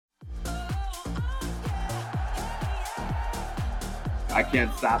I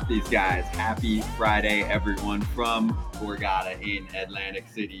can't stop these guys. Happy Friday, everyone, from Borgata in Atlantic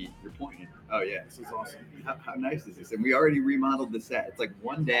City. You're pointing. Oh, yeah. This is awesome. How nice is this? And we already remodeled the set. It's like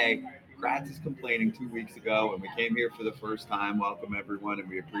one day. Kratz is complaining 2 weeks ago, and we came here for the first time. Welcome, everyone, and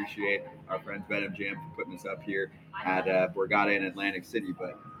we appreciate our friends BetMGM for putting us up here at Borgata in Atlantic City.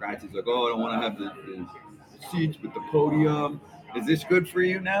 But Kratz is like, oh, I don't want to have the seats with the podium. Is this good for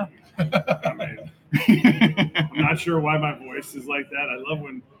you now? I mean, I'm not sure why my voice is like that. I love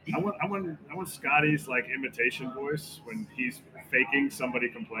when I want Scotty's like imitation voice when he's faking somebody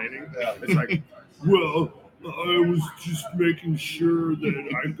complaining. Yeah. It's like, well, I was just making sure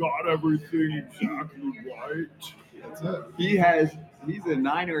that I got everything exactly right. That's it. He's a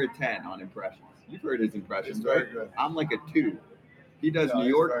 9 or a 10 on impressions. You've heard his impressions, He's very right? good. I'm like a 2. He does New he's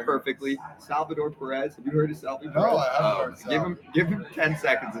York very perfectly. Salvador Perez. Have you heard of Salvi Perez? No, I haven't heard Give him 10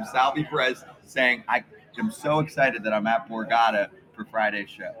 seconds of Salvi Perez saying, I am so excited that I'm at Borgata for Friday's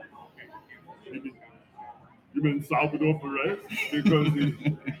show. You mean Salvador Perez? Because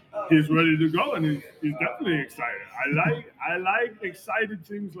he's ready to go and he's definitely excited. I like excited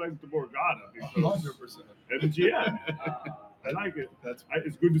things like the Borgata because 100%. MGM. I like it.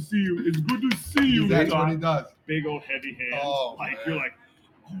 It's good to see you. It's good to see you. That's what he does. Big old heavy hands. Oh, like man. you're like,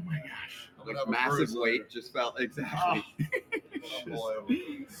 oh my gosh. Like massive weight just felt exactly. Unbelievable.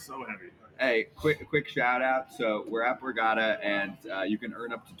 So heavy. Hey, quick shout out. So we're at Borgata, and you can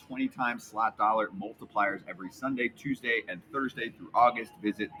earn up to 20 times slot dollar multipliers every Sunday, Tuesday, and Thursday through August.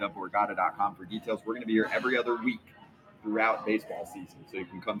 Visit theborgata.com for details. We're going to be here every other week throughout baseball season. So you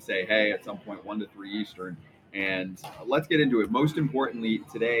can come say, hey, at some point, 1 to 3 Eastern. And let's get into it. Most importantly,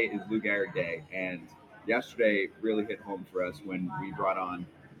 today is Lou Gehrig Day. And yesterday really hit home for us when we brought on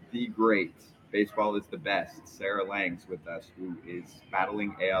the great Baseball is the Best, Sarah Langs, with us, who is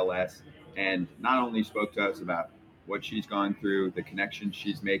battling ALS, and not only spoke to us about what she's gone through, the connections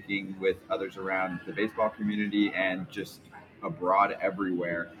she's making with others around the baseball community and just abroad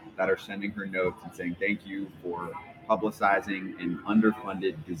everywhere that are sending her notes and saying thank you for publicizing an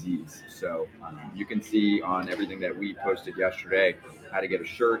underfunded disease. So you can see on everything that we posted yesterday how to get a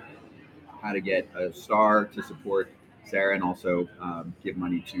shirt, how to get a star to support Sarah, and also give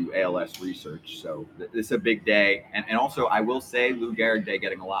money to ALS research. So this is a big day. And also, I will say Lou Gehrig Day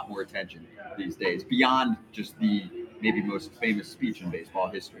getting a lot more attention these days, beyond just the maybe most famous speech in baseball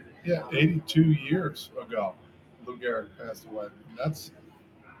history. Yeah, 82 years ago, Lou Gehrig passed away. That's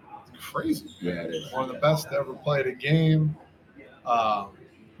crazy. Yeah, it is. One of the best to ever played a game. The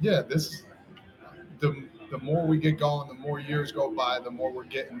more we get going, the more years go by, the more we're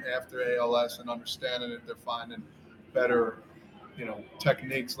getting after ALS and understanding it. They're finding better,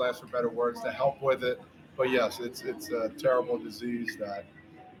 techniques, last for better words, to help with it. But yes, it's a terrible disease that,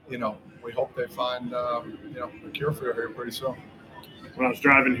 we hope they find, a cure for it here pretty soon. When I was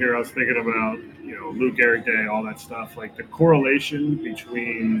driving here, I was thinking about, Lou Gehrig Day, all that stuff, like the correlation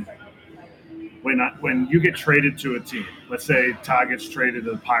between when you get traded to a team. Let's say Todd gets traded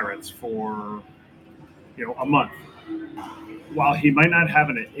to the Pirates for, a month. While he might not have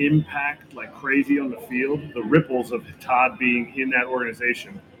an impact like crazy on the field, the ripples of Todd being in that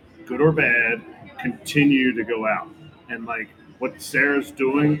organization, good or bad, continue to go out. And like what Sarah's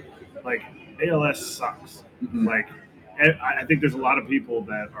doing, like ALS sucks. Mm-hmm. Like I think there's a lot of people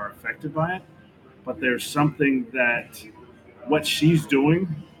that are affected by it, but there's something that what she's doing,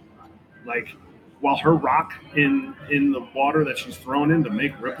 like while her rock in the water that she's thrown in to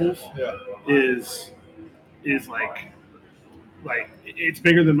make ripples is like it's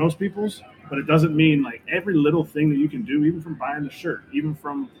bigger than most people's, but it doesn't mean like every little thing that you can do, even from buying the shirt, even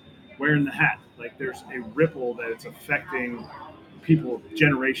from wearing the hat, like there's a ripple that it's affecting people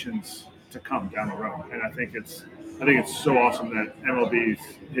generations to come down the road. And I think it's so awesome that MLB's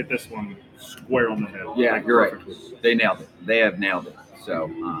hit this one square on the head. Yeah, like, you're perfectly. right. They nailed it. They have nailed it. So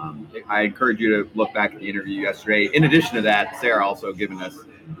I encourage you to look back at the interview yesterday. In addition to that, Sarah also given us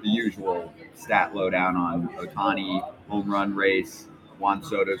the usual stat lowdown on Ohtani, home run race, Juan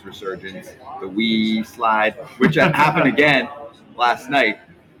Soto's resurgence, the Wii slide, which happened again last night,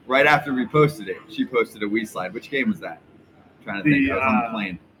 right after we posted it. She posted a Wii slide. Which game was that? I'm trying to think. I was on the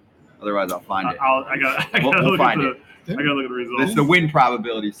plane. Otherwise, I'll find it. I gotta We'll find it. I gotta look at the results. This is the win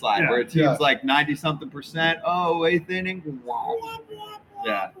probability slide, Yeah. where it seems like 90-something%. Oh, eighth inning. Wow.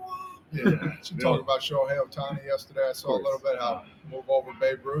 Yeah. Yeah. She talked about Shohei Ohtani yesterday. I saw a little bit how move over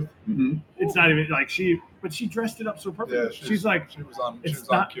Babe Ruth. Mm-hmm. It's not even like she dressed it up so perfectly. Yeah, she's like, she was on it's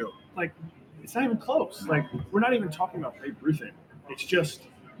on not cue. like it's not even close. Like we're not even talking about Babe Ruth anymore. It's just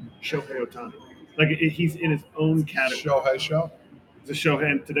Shohei Ohtani. Like he's in his own category. Shohei show. It's a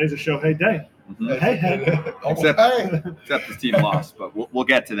Shohei, and today's a Shohei day. Mhm. Hey. Except his team lost, but we'll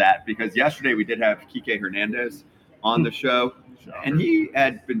get to that because yesterday we did have Kike Hernandez on the show, and he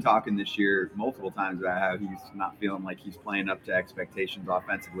had been talking this year multiple times about how he's not feeling like he's playing up to expectations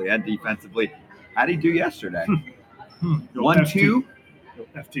offensively and defensively. How'd he do yesterday? 1-2.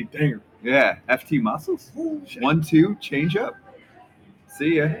 FT Dinger. Yeah, FT muscles. 1-2 change up.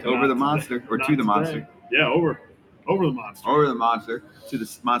 See ya over the monster or to the monster. Yeah, over the monster. Over the monster to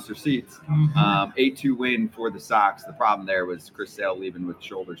the monster seats. 8-2 win for the Sox. The problem there was Chris Sale leaving with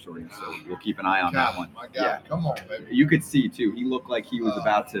shoulder soreness, so we'll keep an eye on that one. My God, come on, baby. You could see too. He looked like he was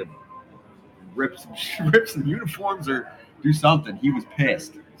about to rip some uniforms or do something. He was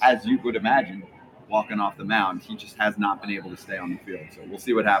pissed, as you would imagine, walking off the mound. He just has not been able to stay on the field. So we'll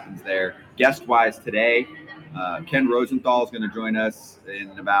see what happens there. Guest-wise today, Ken Rosenthal is going to join us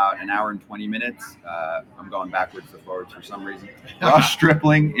in about an hour and 20 minutes. I'm going backwards to forwards for some reason. Ross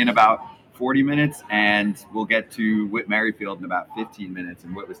Stripling in about 40 minutes, and we'll get to Whit Merrifield in about 15 minutes.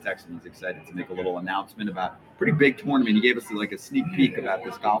 And Whit was texting. He's excited to make a little announcement about a pretty big tournament. He gave us like a sneak peek about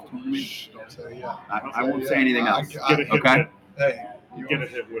this golf tournament. Don't say yeah. I won't say anything else. Okay? Hey, you get a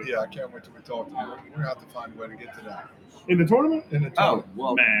hit with it. Yeah, I can't wait till we talk to you. We're going to have to find a way to get to that. In the tournament? In the tournament. Oh,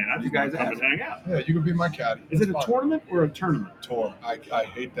 well, man, I you just guys come and hang out. Yeah, you can be my caddy. Is it a tournament or a tournament? Tour. I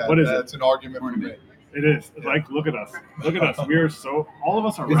hate that. What is That's an argument for me. It is. Like, look at us. Look at us. We are so, all of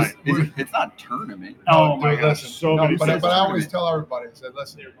us are right. It's not tournament. Oh, my gosh. So many but I always tell everybody, I said,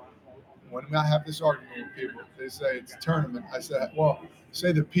 listen, when I have this argument with people, they say it's a tournament. I said, well,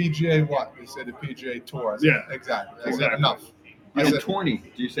 say the PGA what? They say the PGA Tour. I said, Yeah. Exactly. I said, enough. I said tourney.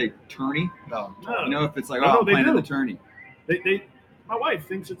 Do you say tourney? No. You know, if it's like, No, I'm playing in the tourney. My wife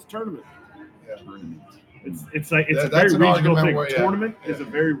thinks it's a tournament. Yeah. Tournament. It's like it's a That's very an regional thing. where, Tournament is a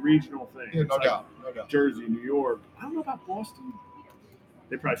very regional thing. Yeah, no It's doubt. Jersey, New York. I don't know about Boston.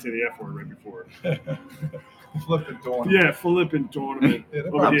 They probably say the F word right before it. Flipping tournament. Yeah, flipping tournament. Yeah, they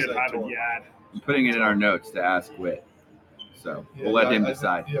Over probably here, say having tournament. yad. I'm putting it in our notes to ask Whit. So we'll let him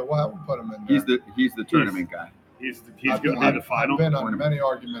decide. Yeah, we'll put him in there. He's the tournament guy. He's going to be the final. I've been on many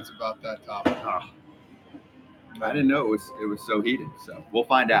arguments about that topic. I didn't know it was so heated. So we'll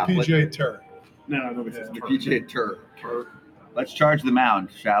find out. PGA Tour. No, nobody says the PGA Tour. Let's charge the mound,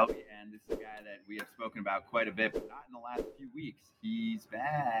 shall we? And this is a guy that we have spoken about quite a bit, but not in the last few weeks. He's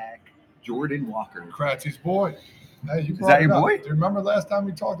back. Jordan Walker. Kratzy's boy. Hey, is that your boy? Do you remember last time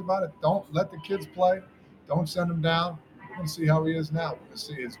we talked about it? Don't let the kids play. Don't send them down. We're going to see how he is now. We're going to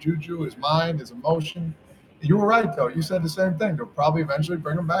see his juju, his mind, his emotion. You were right, though. You said the same thing. They'll probably eventually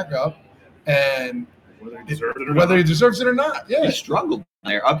bring him back up. And whether he deserves it or not. Yeah. He struggled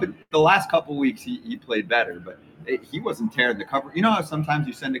there. Up in the last couple of weeks, he played better, but he wasn't tearing the cover. You know how sometimes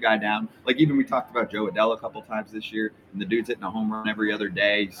you send a guy down? Like even we talked about Joe Adell a couple times this year, and the dude's hitting a home run every other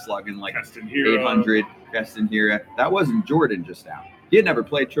day, slugging like 800. Hira. That wasn't Jordan just now. He had never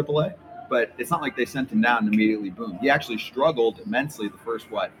played AAA, but it's not like they sent him down and immediately boom. He actually struggled immensely the first,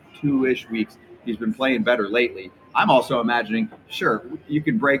 2-ish weeks. He's been playing better lately. I'm also imagining, sure, you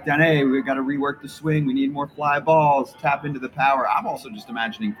can break down, hey, we've got to rework the swing. We need more fly balls, tap into the power. I'm also just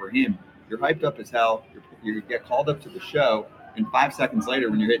imagining for him, you're hyped up as hell. You get called up to the show, and 5 seconds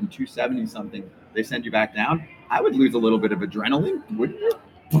later when you're hitting 270-something, they send you back down. I would lose a little bit of adrenaline, wouldn't you?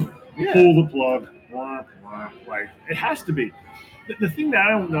 Yeah. Pull the plug. Like, it has to be. The thing that I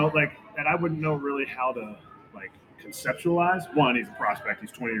don't know, like, that I wouldn't know really how to, like, conceptualize. One, he's a prospect.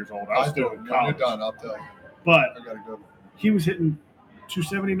 He's 20 years old. I was still in college. You're done, I'll tell you. But I gotta go. He was hitting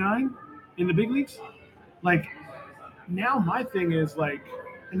 279 in the big leagues. Like, now my thing is, like,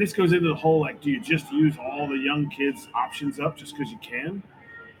 and this goes into the whole, like, do you just use all the young kids' options up just because you can?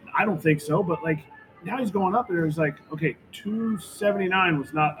 I don't think so. But, like, now he's going up there. It's like, okay, 279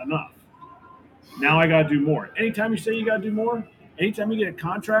 was not enough. Now I got to do more. Anytime you say you got to do more, anytime you get a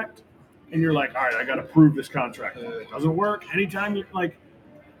contract and you're like, all right, I got to prove this contract. It doesn't work. Anytime you like,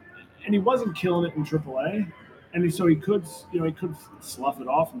 and he wasn't killing it in AAA. And so he could slough it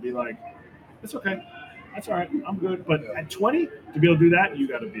off and be like, it's okay. That's all right. I'm good. But at 20, to be able to do that, you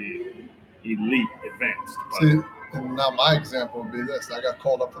got to be elite advanced. See, and now my example would be this. I got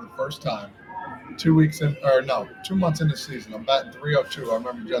called up for the first time 2 months in the season. I'm batting .302. I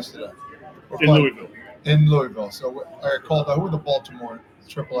remember yesterday. In Louisville. So I got called up. Who were the Baltimore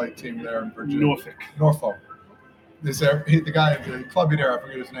AAA team there in Virginia? Norfolk. The guy at the club there, I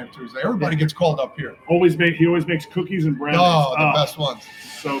forget his name too. He's like, everybody gets called up here. He always makes cookies and brownies. Oh, the best ones.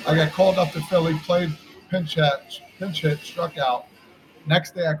 So I got called up to Philly, played pinch hit, struck out.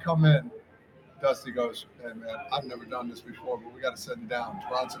 Next day I come in, Dusty goes, hey man, I've never done this before, but we got to send him down.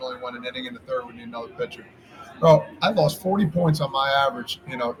 Bronson only won an inning in the third. We need another pitcher. Bro, I lost 40 points on my average.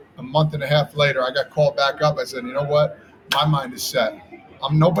 A month and a half later, I got called back up. I said, you know what? My mind is set.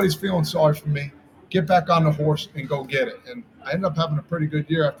 Nobody's feeling sorry for me. Get back on the horse and go get it. And I ended up having a pretty good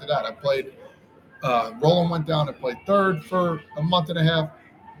year after that. I played. Roland went down and played third for a month and a half.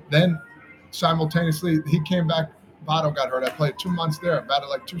 Then simultaneously, he came back. Votto got hurt. I played 2 months there. Batted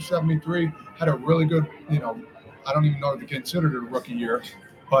like 273. Had a really good, I don't even know if they considered it a rookie year.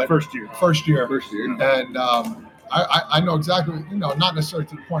 But First year. And I know exactly, not necessarily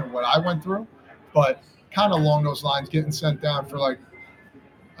to the point of what I went through, but kind of along those lines, getting sent down for like,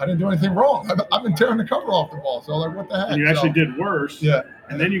 I didn't do anything wrong. I've been tearing the cover off the ball. So like, what the heck? And you actually did worse. Yeah.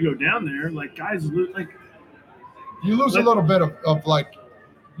 And then you go down there, like guys lose, like you lose a little bit of like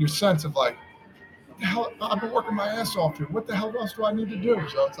your sense of like, the hell, I've been working my ass off here. What the hell else do I need to do?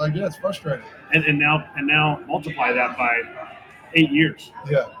 So it's like, yeah, it's frustrating. And now multiply that by 8 years.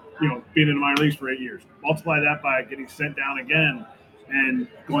 Yeah. Being in the minor leagues for 8 years. Multiply that by getting sent down again and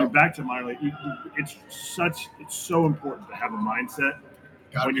going back to minor league. It's so important to have a mindset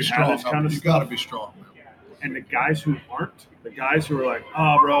when you have this kind of stuff. You got to be strong. And the guys who aren't, the guys who are like,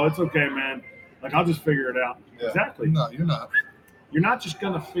 oh, bro, it's okay, man. Like, I'll just figure it out. Yeah. Exactly. No, you're not. You're not just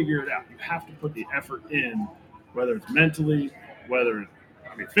going to figure it out. You have to put the effort in, whether it's mentally,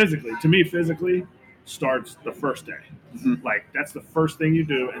 physically. To me, physically starts the first day. Mm-hmm. Like, that's the first thing you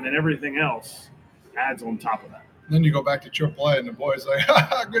do, and then everything else adds on top of that. Then you go back to AAA, and the boys like,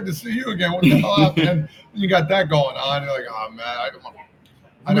 good to see you again. What the hell happened? And you got that going on. You're like, oh, man, I don't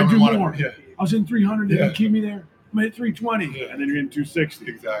want more. Yeah. I was in 300. They didn't keep me there. I'm at 320. Yeah. And then you're in 260.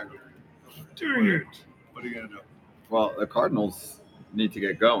 Exactly. Dude. What are you going to do? Well, the Cardinals need to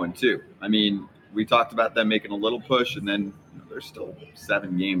get going, too. I mean, we talked about them making a little push, and then they're still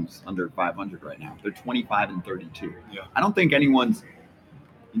 7 games under 500 right now. They're 25-32. Yeah. I don't think anyone's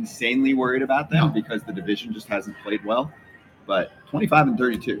insanely worried about them because the division just hasn't played well. But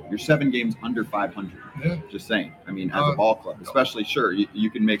 25-32, you're 7 games under 500. Yeah. Just saying. I mean, as a ball club, especially, sure,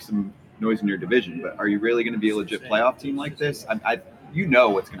 you can make some noise in your division, but are you really going to be a legit playoff team like this? You know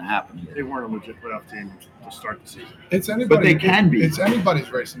what's going to happen here. They weren't a legit playoff team to start the season. It's anybody, but they can be. It's anybody's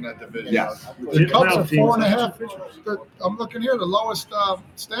race in that division. Yes. The Cubs are 4.5. I'm looking here, the lowest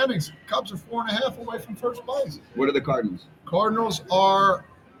standings. Cubs are 4.5 away from first place. What are the Cardinals? Cardinals are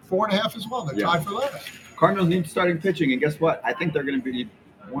 4.5 as well. They're tied for last. Cardinals need starting pitching, and guess what? I think they're going to be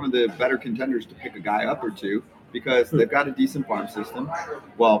one of the better contenders to pick a guy up or two because they've got a decent farm system.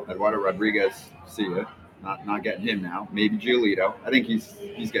 Well, Eduardo Rodriguez, see ya. Not getting him now. Maybe Giolito. I think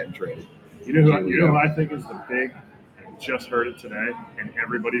he's getting traded. You know who I think is the big? I just heard it today, and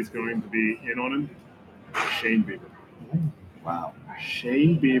everybody's going to be in on him. Shane Bieber. Wow.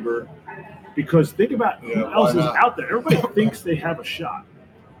 Shane Bieber. Because think about who else is out there. Everybody thinks they have a shot,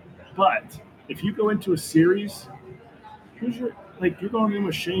 but if you go into a series, you're going in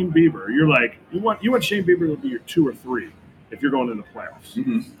with Shane Bieber. You're like you want Shane Bieber to be your 2 or 3 if you're going into the playoffs.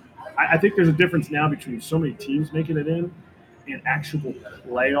 Mm-hmm. I think there's a difference now between so many teams making it in and actual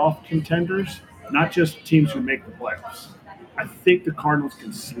playoff contenders, not just teams who make the playoffs. I think the Cardinals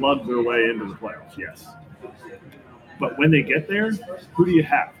can slug their way into the playoffs, yes. But when they get there, who do you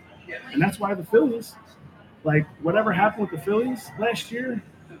have? And that's why the Phillies, like whatever happened with the Phillies last year,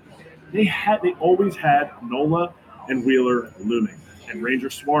 they always had Nola and Wheeler looming. And Ranger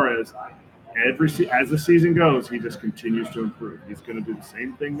Suarez, as the season goes, he just continues to improve. He's going to do the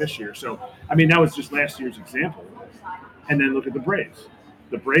same thing this year. So, that was just last year's example. And then look at the Braves.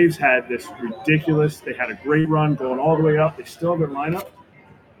 The Braves had this ridiculous – they had a great run going all the way up. They still have their lineup.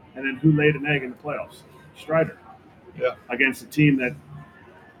 And then who laid an egg in the playoffs? Strider. Yeah. Against a team that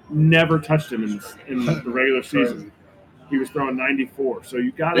never touched him in the regular season. He was throwing 94. So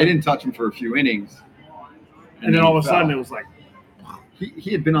you got They didn't touch him for a few innings. And then all of a sudden it was like –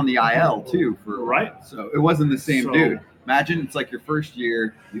 he had been on the IL too so it wasn't the same dude. Imagine it's like your first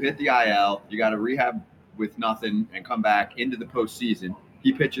year, you hit the IL, you got to rehab with nothing and come back into the postseason.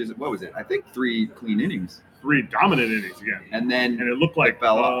 He pitches, what was it? I think 3 clean innings, 3 dominant innings again, and it looked like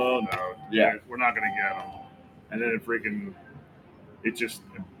fell off. Oh no, yeah, we're not gonna get him. And then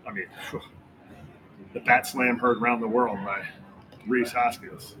the bat slam heard around the world by Reese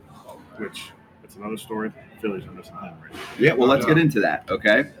Hoskins, which. It's another story. Phillies are missing him right now. Yeah, well, let's get into that,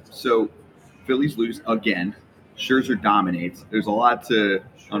 okay? So, Phillies lose again. Scherzer dominates. There's a lot to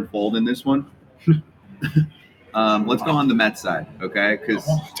unfold in this one. Let's go on the Mets side, okay? Because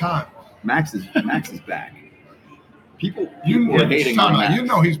Max is back. People are hating on Max. You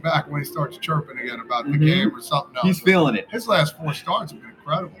know he's back when he starts chirping again about the game or something else. He's feeling it. His last 4 starts have been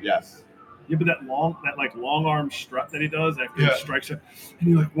incredible. Yes. Yeah, but that long arm strut that he does after he strikes it, and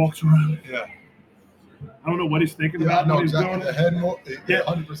he walks around. Yeah. I don't know what he's thinking Yeah, about. I know What he's exactly. doing. The head more, Yeah.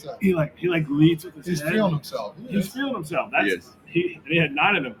 100%. He leads with his He's head. feeling himself. He's feeling himself. That's he had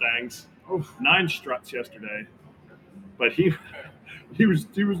 9 of them things. 9 struts yesterday. But he was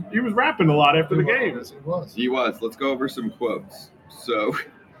rapping a lot after the game. Yes, he was. He was. Let's go over some quotes. So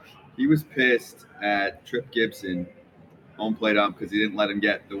he was pissed at Tripp Gibson, home plate ump, because he didn't let him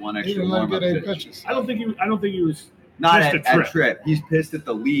get the one He extra didn't let him warm-up get 8 pitch. pitches. I don't think he was Not pissed at Tripp. He's pissed at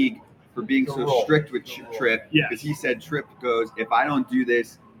the league for being The so rule. strict with The rule. Tripp. Yes. Because he said Tripp goes, if I don't do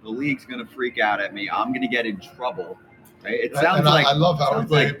this, the league's going to freak out at me. I'm going to get in trouble. Right? It sounds And like I love how sounds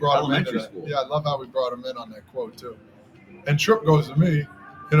he like brought him elementary into school. that. Yeah, I love how we brought him in on that quote too. And Tripp goes to me,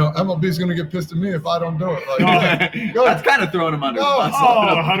 MLB's going to get pissed at me if I don't do it. Like, good. That's kind of throwing him under the bus.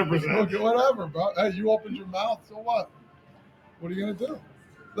 Oh, 100%. Okay, whatever, bro. Hey, you opened your mouth, so what? What are you going to do?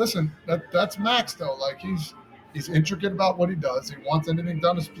 Listen, that's Max though. Like he's intricate about what he does. He wants anything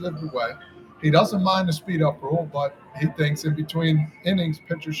done a specific way. He doesn't mind the speed up rule, but he thinks in between innings,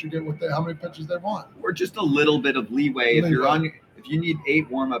 pitchers should get how many pitches they want. Or just a little bit of leeway. If you need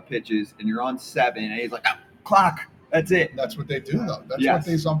 8 warm-up pitches and you're on 7, and he's like, clock, that's it. That's what they do though. That's Yes. what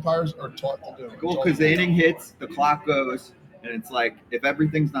these umpires are taught to do. Cool, because the inning hits, the clock goes, and it's like if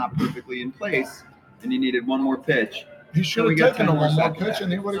everything's not perfectly in place and you needed one more pitch, he should we have got taken 10 a more one more seconds. pitch,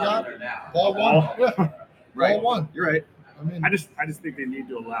 and he would have got ball 1. Yeah, right? ball 1. You're right. I mean, I just think they need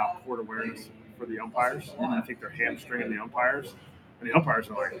to allow court awareness for the umpires. And I think they're hamstringing the umpires. And the umpires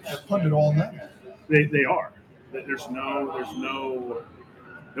are like they're putting it all in that. they are. There's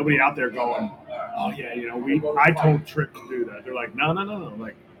nobody out there going, oh yeah, I told Tripp to do that. They're like, no.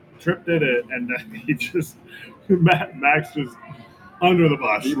 Like Tripp did it, and then he just Max just under the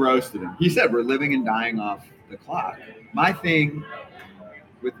bus. He roasted him. He said we're living and dying off the clock. My thing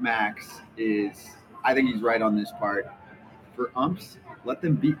with Max is I think he's right on this part. For umps, let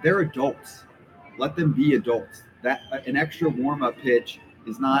them be. They're adults. Let them be adults. That an extra warm-up pitch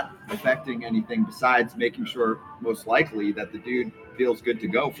is not affecting anything besides making sure, most likely, that the dude feels good to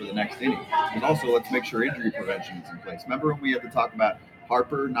go for the next inning. And also, let's make sure injury prevention is in place. Remember when we had to talk about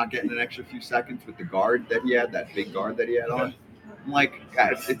Harper not getting an extra few seconds with the guard that he had, that big guard that he had on? I'm like,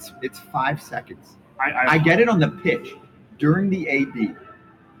 guys, it's 5 seconds. I get it on the pitch. During the AB,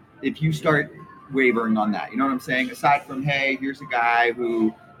 if you start wavering on that, you know what I'm saying? Aside from, hey, here's a guy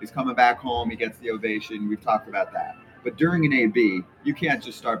who is coming back home, he gets the ovation. We've talked about that. But during an AB, you can't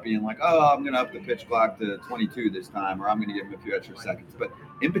just start being like, oh, I'm going to up the pitch clock to 22 this time, or I'm going to give him a few extra seconds. But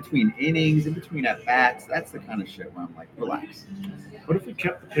in between innings, in between at-bats, that's the kind of shit where I'm like, relax. What if we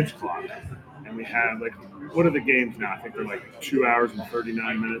kept the pitch clock and we had, like, what are the games now? I think they're like 2 hours and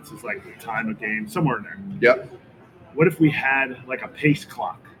 39 minutes is like the time of game, somewhere in there. Yep. What if we had like a pace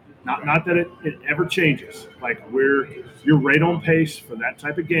clock? Not that it ever changes. Like you're right on pace for that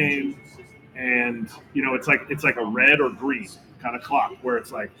type of game, and it's like a red or green kind of clock where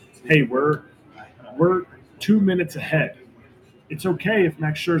it's like, hey, we're 2 minutes ahead. It's okay if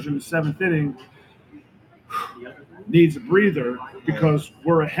Max Scherzer in the 7th inning needs a breather because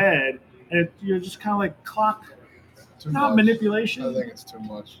we're ahead, and you're just kind of like clock, not manipulation. I think it's too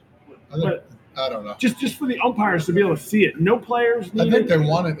much. I don't know. Just for the umpires to be able to see it. No players need I think it. they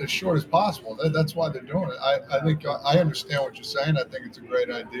want it as short as possible. That's why they're doing it. I think I understand what you're saying. I think it's a great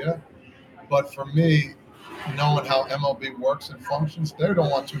idea. But for me, knowing how MLB works and functions, they don't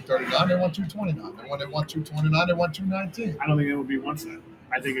want 239. They want 229. When they want 229, they want 219. I don't think MLB wants that.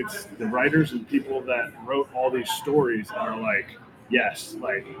 I think it's the writers and people that wrote all these stories that are like, yes,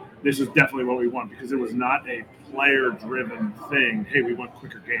 like this is definitely what we want, because it was not a player-driven thing. Hey, we want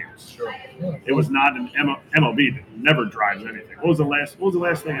quicker games. Sure. Yeah. It was not an MLB that never drives anything. What was the last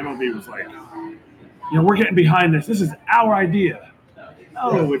thing MLB was like? We're getting behind this. This is our idea.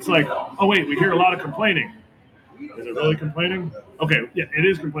 No, it's like, oh wait, we hear a lot of complaining. Is it really complaining? Okay, yeah, it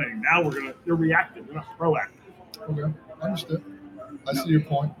is complaining. Now they're reactive. They're not proactive. Okay, understood. I see your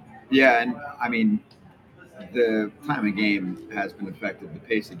point. Yeah, and I mean, the time of game has been effective. The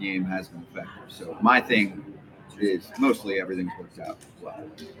pace of game has been effective. So my thing is mostly everything's worked out well.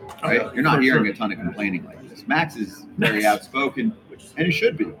 Right? You're not hearing a ton of complaining like this. Max is very outspoken, and he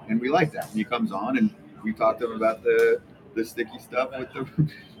should be, and we like that. When he comes on, and we talked to him about the sticky stuff with the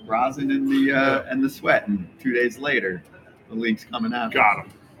rosin and the sweat, and 2 days later, the league's coming out. Got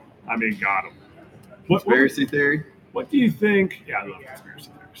him. Got him. Conspiracy theory? What do you think? Yeah, I love conspiracy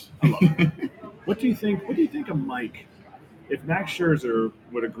theories. I love it. What do you think of Mike? If Max Scherzer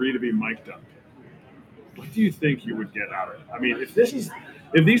would agree to be mic'd up, what do you think you would get out of it? I mean, if these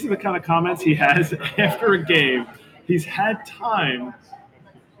are the kind of comments he has after a game, he's had time,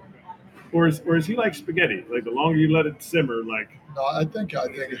 or is he like spaghetti? Like the longer you let it simmer, like. No, I think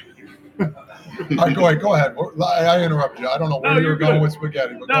All right, go ahead. I interrupted you. I don't know where you're going with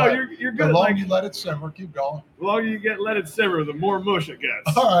spaghetti. But No, you're good. The longer you let it simmer, keep going. The longer you let it simmer, the more mush it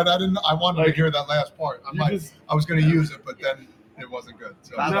gets. All right, I wanted to hear that last part. I was going to use it, but then it wasn't good.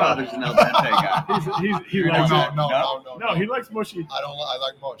 So. Father's an El Dente guy. He likes it. No. He likes mushy. I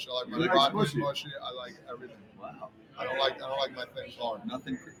like mush. I like my broccoli mushy. I like everything. Wow. I don't like my things hard.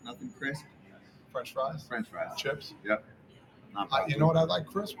 Nothing crisp. French fries. Chips. Yep. You know what I like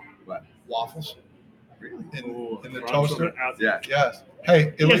crisp? What? Waffles. Really? In the toaster. Yeah. Yes.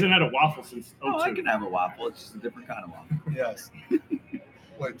 Hey, he hasn't had a waffle since. Oh, I can have a waffle. It's just a different kind of waffle. Yes.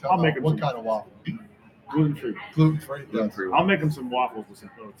 Wait, I'll make him what kind of waffle? Gluten-free. Gluten-free. I'll make him some waffles with some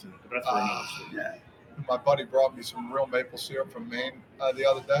oats in it, but that's for another story. Yeah. My buddy brought me some real maple syrup from Maine the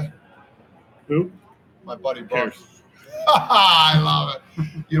other day. Who? My buddy brought. I love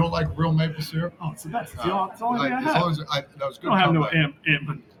it. You don't like real maple syrup? Oh, it's the best. It's the only thing I have. That was good. I don't have no Aunt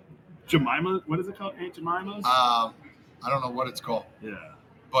Jemima. What is it called? Aunt Jemima's? I don't know what it's called. Yeah.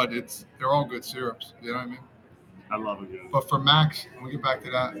 But they're all good syrups. You know what I mean? I love it. But for Max, when we get back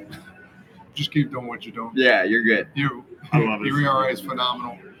to that, just keep doing what you're doing. Yeah, you're good. I love it. Your ERA is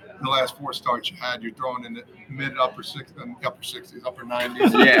phenomenal. The last 4 starts you had, you're throwing in the upper 60s, upper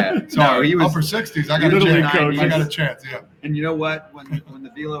 90s. Yeah. So he was upper 60s. I got a chance. Coach. I got a chance. Yeah. And you know what? When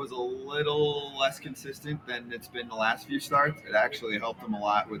the velo was a little less consistent than it's been the last few starts, it actually helped him a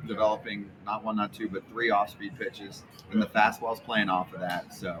lot with developing not 1, not 2, but 3 off-speed pitches, and the fastball's playing off of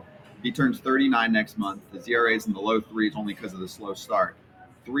that. So he turns 39 next month. His ERA is in the low 3s only because of the slow start.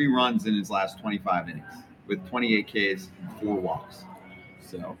 3 runs in his last 25 innings with 28 Ks and 4 walks.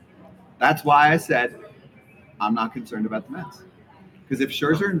 So that's why I said I'm not concerned about the Mets. Because if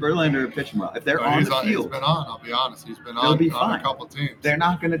Scherzer and Verlander are pitching well, if they're on the field, he's been on. I'll be honest, he's been on a couple teams. They're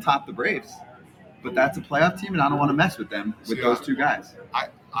not going to top the Braves, but that's a playoff team, and I don't want to mess with them those 2 guys.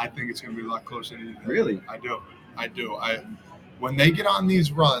 I think it's going to be a lot closer than you think. Really? I do. When they get on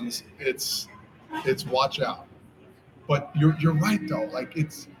these runs, it's watch out. But you're right though. Like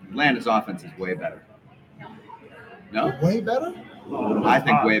Atlanta's offense is way better. No? Way better? I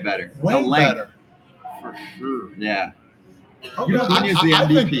think way better. Way better. For sure. Yeah. Okay. Acuna's the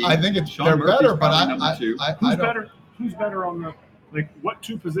MVP. I think they're better, but I Who's better? Who's better on the what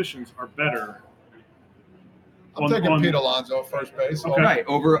 2 positions are better? I'm taking Pete Alonso first base. Okay. Right,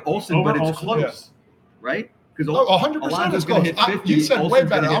 over Olsen, but it's close. Yeah. Right? Because 100% is close. 50, you said Olsen's way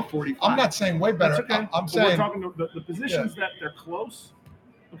better. I'm not saying way better. Okay. I'm saying we're talking the positions that they're close.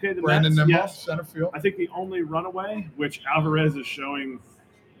 Okay, the Brandon Mets, Nimmo, yes. center field. I think the only runaway, which Alvarez is showing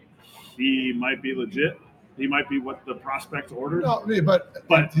he might be legit. He might be what the prospects ordered. No, but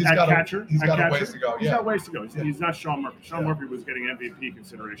he's got catcher. He's got a ways to go. He's got ways to go. He's not Sean Murphy. Sean Murphy was getting MVP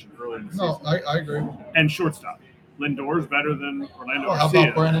consideration early in the season. No, I agree. And shortstop. Lindor's better than Orlando How Garcia.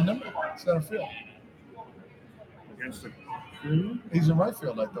 about Brandon Nimmo, center field? Against the He's in right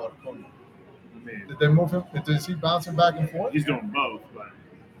field, I thought. Did they move him? Is he bouncing back and forth? He's doing both, but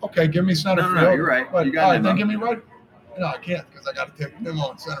okay, give me center field. No, you're right. But, you got all right, then give me right. No, I can't because I got to take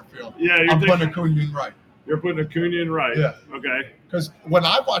Nimmo in center field. Yeah, I'm putting Acuna in right. You're putting Acuna in right. Yeah. Okay. Because when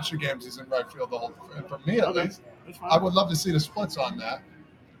I watch the games, he's in right field the whole time. And for me, at least, I would love to see the splits on that.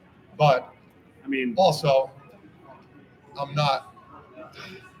 But I mean, also, I'm not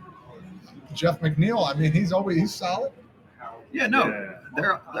Jeff McNeil. I mean, he's solid. Yeah, no,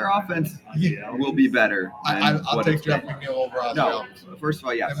 their offense will be better. I'll take Jeff McNeil over Ozzy Alvis. First of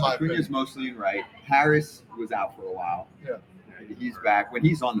all, yes, Acuna's mostly in right. Harris was out for a while. Yeah. He's back. When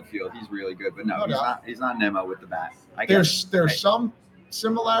he's on the field, he's really good. But no, he's not Nimmo with the bat. There's some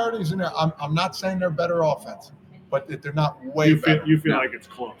similarities in there. I'm not saying they're better offense, but they're not way better. You feel like it's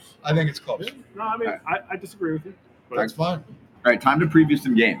close. I think it's close. Yeah. No, I mean, I disagree with you. But that's fine. All right, time to preview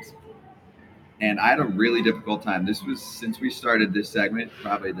some games. And I had a really difficult time. This was, since we started this segment,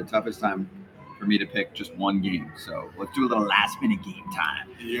 probably the toughest time for me to pick just one game. So let's do a little last-minute game time.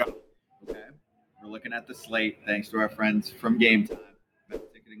 Yeah. Okay. We're looking at the slate thanks to our friends from Game Time. Best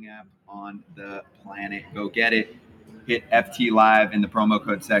ticketing app on the planet. Go get it. Hit FT Live in the promo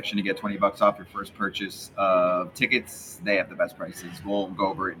code section to get $20 off your first purchase of tickets. They have the best prices. We'll go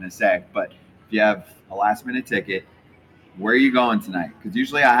over it in a sec. But if you have a last-minute ticket, where are you going tonight? Because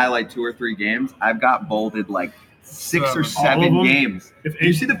usually I highlight 2 or 3 games. I've got bolded like 6 or 7 games. If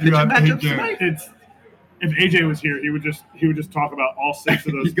you see the pitching matchups tonight? If AJ was here, he would just talk about all 6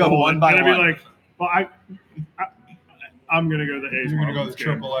 of those. He'd go one by one. And I'd be like, well, I'm gonna go to the A's. You're gonna go to the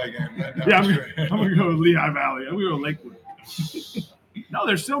AAA game. Yeah, I'm gonna go to Lehigh Valley. I'm gonna go to Lakewood. No,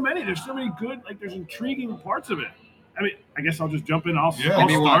 there's so many good. Like, there's intriguing parts of it. I mean, I guess I'll just jump in. I'll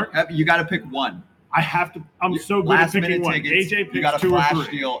start. You got to pick one. I have to. I'm so good last at picking minute one. tickets. AJ You got picks a 2 or flash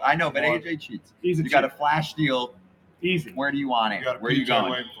 3. deal. I know, but One. AJ cheats. Easy. You got a flash deal. Easy. Where do you want it? You got a Where are you PJ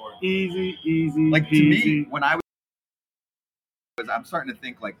going? waiting for it. Easy. Like to peasy. me, when I was, I'm starting to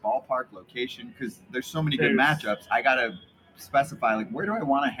think like ballpark location because there's so many good matchups. I gotta specify like where do I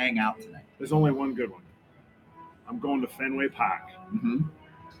want to hang out tonight? There's only one good one. I'm going to Fenway Park. Mm-hmm.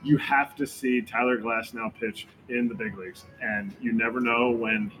 You have to see Tyler Glasnow pitch in the big leagues, and you never know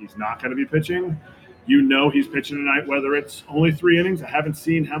when he's not going to be pitching. You know he's pitching tonight, whether it's only 3 innings. I haven't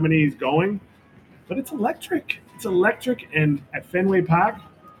seen how many he's going, but it's electric. It's electric, and at Fenway Park,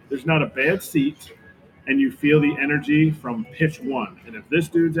 there's not a bad seat, and you feel the energy from pitch 1. And if this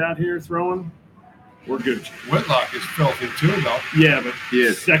dude's out here throwing, we're good. Whitlock is filthy too, though. Yeah, but He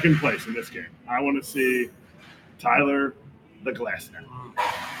is. second place in this game. I want to see Tyler the Glasnow.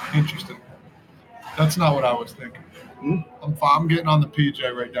 Interesting. That's not what I was thinking. I'm getting on the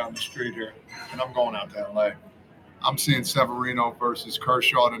PJ right down the street here, and I'm going out to LA. I'm seeing Severino versus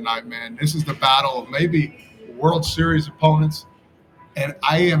Kershaw tonight, man. This is the battle of maybe World Series opponents, and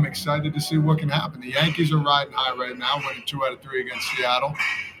I am excited to see what can happen. The Yankees are riding high right now, winning 2 out of 3 against Seattle,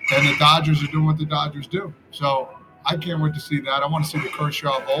 and the Dodgers are doing what the Dodgers do. So I can't wait to see that. I want to see the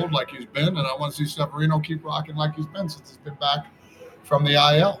Kershaw of old like he's been, and I want to see Severino keep rocking like he's been since he's been back from the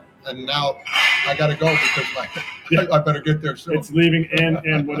IL. And now I got to go because I better get there soon. It's leaving,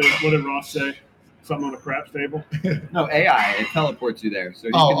 and what did Ross say? Something on a craps table? No, AI. It teleports you there, so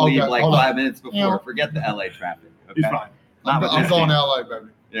you can leave like Hold 5 on. minutes before. Yeah. Forget the LA traffic. Okay? He's fine. Not with I'm this going team. to LA,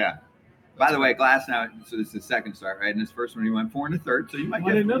 baby. Yeah. By the way, Glasnow. So this is his second start, right? And his first one he went 4 1/3. So you might I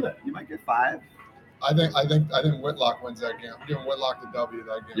get. didn't know that. You might get 5. I think Whitlock wins that game. I'm giving Whitlock the W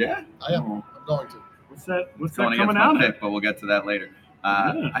that game. Yeah. I am. I'm going to. What's that Going coming against out my at? pick, but we'll get to that later.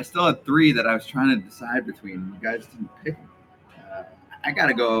 Yeah. I still had 3 that I was trying to decide between. You guys didn't pick them. I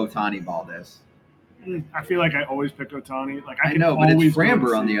gotta go Ohtani Valdez. I feel like I always pick Ohtani. Like I can know, but always it's Framber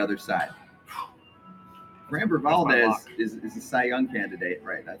go on see- the other side. Framber my Valdez lock. is a Cy Young candidate,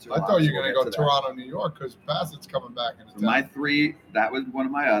 right? That's your I lock, thought you so were we'll going to get go that. Toronto, New York, because Bassett's coming back into So town. my 3, that was one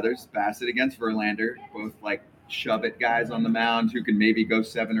of my others. Bassett against Verlander, both like shove it guys on the mound who can maybe go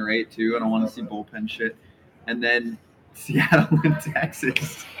 7 or 8 too. I don't want to see bullpen shit. And then Seattle and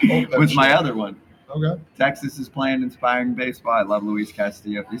Texas was my other one. Okay. Texas is playing inspiring baseball. I love Luis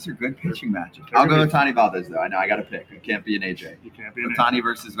Castillo. These are good pitching matchups. I'll go Ohtani Valdez though. I know I got to pick. It can't be an AJ. You can't be an Ohtani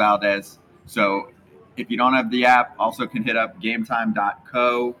versus Valdez. So if you don't have the app, also can hit up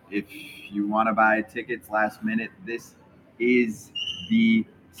gametime.co. If you want to buy tickets last minute, this is the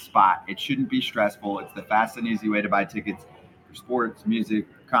spot. It shouldn't be stressful. It's the fast and easy way to buy tickets for sports, music,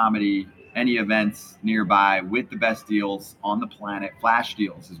 comedy, any events nearby with the best deals on the planet. Flash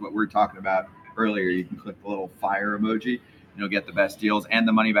deals is what we were talking about earlier. You can click the little fire emoji and you'll get the best deals and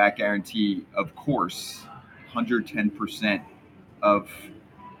the money back guarantee, of course, 110% of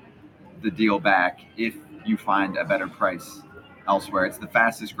the deal back if you find a better price elsewhere. It's the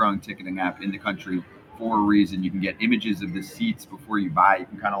fastest growing ticketing app in the country for a reason. You can get images of the seats before you buy. You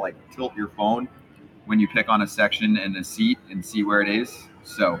can kind of like tilt your phone when you pick on a section and a seat and see where it is.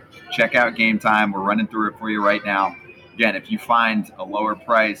 So check out Game Time. We're running through it for you right now. Again, if you find a lower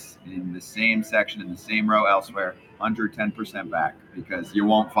price in the same section in the same row elsewhere, 110% back because you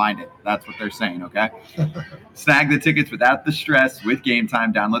won't find it. That's what they're saying, okay? Snag the tickets without the stress with Game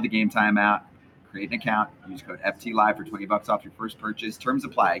Time. Download the Game Time app, create an account, use code FTLive for $20 off your first purchase. Terms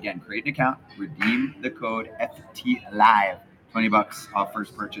apply. Again, create an account, redeem the code FTLive. $20 off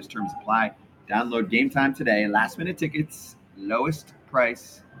first purchase. Terms apply. Download Game Time today. Last minute tickets, lowest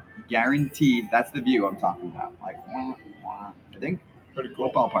price, guaranteed. That's the view I'm talking about. Like, I think. Pretty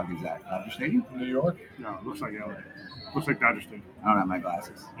cool. What ballpark is that? Dodger Stadium? New York? No, it looks like LA. Looks like Dodger Stadium. I don't have my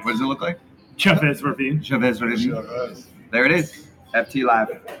glasses. What does it look like? Chavez Ravine. Chavez Ravine. Chavez. There it is. FT Live.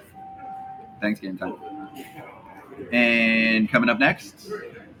 Thanks, Game Time. And coming up next,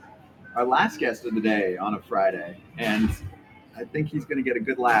 our last guest of the day on a Friday. And I think he's going to get a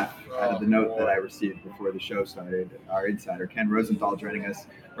good laugh out of the note that I received before the show started. Our insider, Ken Rosenthal, joining us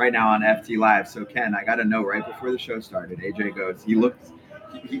right now on FT Live. So, Ken, I got to know right before the show started, AJ goes,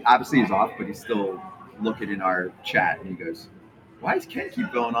 he obviously is off, but he's still looking in our chat. And he goes, why does Ken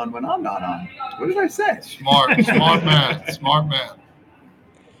keep going on when I'm not on? What did I say? Smart man.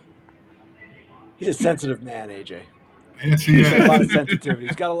 He's a sensitive man, AJ. Yes, he He's got a lot of is. sensitivity.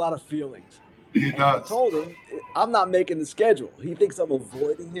 He's got a lot of feelings. He And I does. told him I'm not making the schedule. He thinks I'm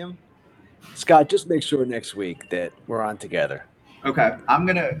avoiding him. Scott, just make sure next week that we're on together. Okay. I'm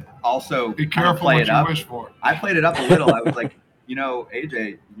going to also Be kind of careful play what it you up. wish for. I played it up a little. I was like,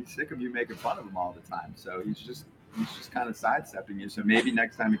 AJ, he's sick of you making fun of him all the time. So he's just he's just kind of sidestepping you. So maybe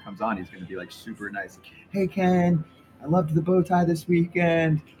next time he comes on, he's going to be like super nice. Like, hey Ken, I loved the bow tie this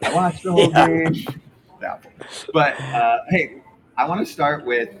weekend. I watched the whole game. Doubtful. But hey, I want to start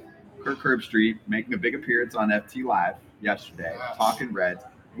with Kirk Herbstreit making a big appearance on FT Live yesterday, talking Reds.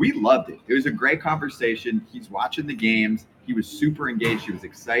 We loved it. It was a great conversation. He's watching the games. He was super engaged. He was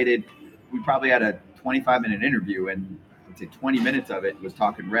excited. We probably had a 25-minute interview, and I'd say 20 minutes of it was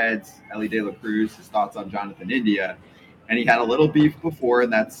talking Reds, Ellie De La Cruz, his thoughts on Jonathan India. And he had a little beef before,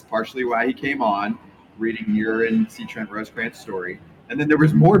 and that's partially why he came on, reading your and C. Trent Rosecrans' story. And then there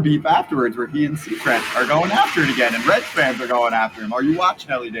was more beef afterwards where he and C. Trent are going after it again, and Reds fans are going after him. Are you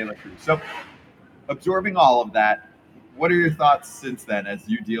watching Ellie De La Cruz? So absorbing all of that, what are your thoughts since then as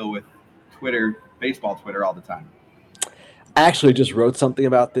you deal with Twitter, baseball Twitter all the time? I actually just wrote something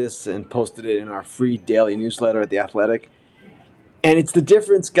about this and posted it in our free daily newsletter at The Athletic. And it's the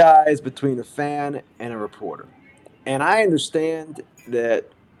difference, guys, between a fan and a reporter. And I understand that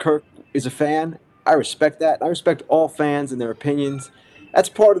Kirk is a fan. I respect that. I respect all fans and their opinions. That's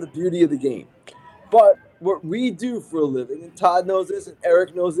part of the beauty of the game. But what we do for a living, and Todd knows this, and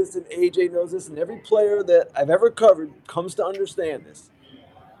Eric knows this, and AJ knows this, and every player that I've ever covered comes to understand this,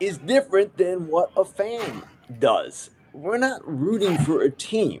 is different than what a fan does. We're not rooting for a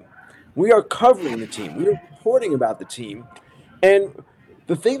team. We are covering the team. We are reporting about the team. And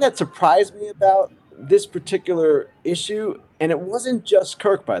the thing that surprised me about this particular issue, and it wasn't just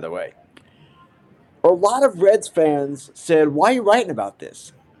Kirk, by the way, a lot of Reds fans said, "Why are you writing about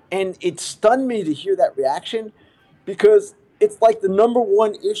this?" And it stunned me to hear that reaction because it's like the number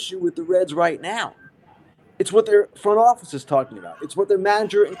one issue with the Reds right now. It's what their front office is talking about. It's what their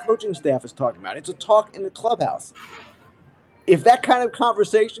manager and coaching staff is talking about. It's a talk in the clubhouse. If that kind of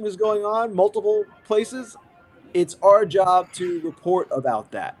conversation is going on multiple places, it's our job to report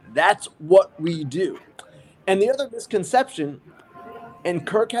about that. That's what we do. And the other misconception, and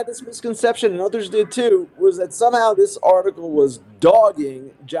Kirk had this misconception and others did too, was that somehow this article was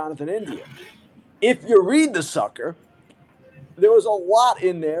dogging Jonathan India. If you read the sucker, there was a lot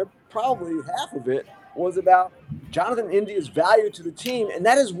in there, probably half of it was about Jonathan India's value to the team, and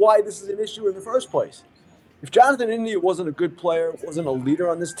that is why this is an issue in the first place. If Jonathan India wasn't a good player, wasn't a leader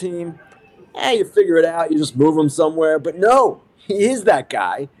on this team, you figure it out, you just move him somewhere. But no, he is that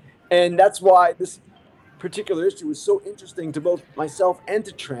guy, and that's why this particular issue was so interesting to both myself and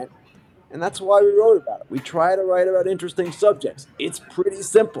to Trent, and that's why we wrote about it. We try to write about interesting subjects. It's pretty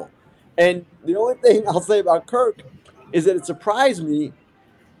simple. And the only thing I'll say about Kirk is that it surprised me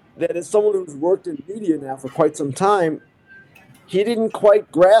that as someone who's worked in media now for quite some time, he didn't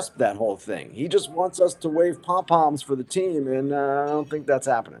quite grasp that whole thing. He just wants us to wave pom-poms for the team, and I don't think that's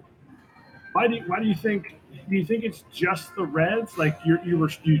happening. Why do you think? Do you think it's just the Reds? Like you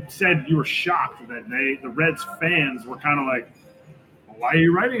said you were shocked that the Reds fans were kind of like, well, why are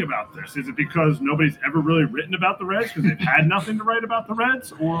you writing about this? Is it because nobody's ever really written about the Reds because they've had nothing to write about the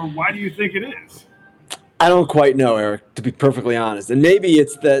Reds, or why do you think it is? I don't quite know, Eric, to be perfectly honest. And maybe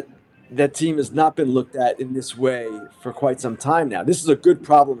it's that team has not been looked at in this way for quite some time now. This is a good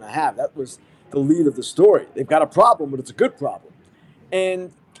problem to have. That was the lead of the story. They've got a problem, but it's a good problem.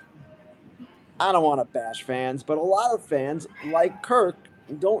 And I don't want to bash fans, but a lot of fans, like Kirk,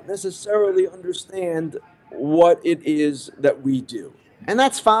 don't necessarily understand what it is that we do. And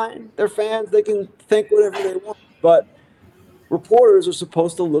that's fine. They're fans. They can think whatever they want. But reporters are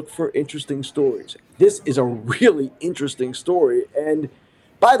supposed to look for interesting stories. This is a really interesting story. And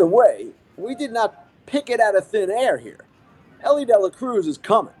by the way, we did not pick it out of thin air here. Ellie De La Cruz is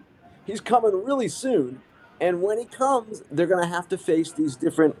coming. He's coming really soon. And when he comes, they're going to have to face these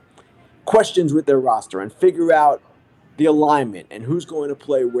different questions with their roster and figure out the alignment and who's going to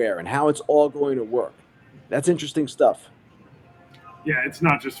play where and how it's all going to work. That's interesting stuff. Yeah, it's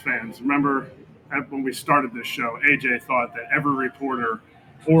not just fans. Remember when we started this show, AJ thought that every reporter,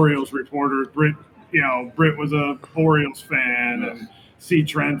 Orioles reporter, Britt was a Orioles fan, and C.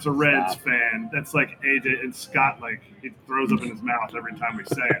 Trent's a Reds fan. That's like AJ and Scott. Like he throws up in his mouth every time we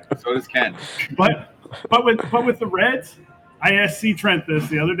say it. So does Ken. But with the Reds, I asked C. Trent this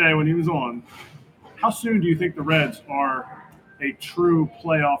the other day when he was on. How soon do you think the Reds are a true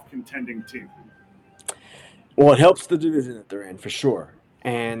playoff contending team? Well, it helps the division that they're in for sure.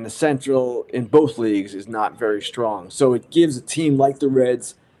 And the Central in both leagues is not very strong. So it gives a team like the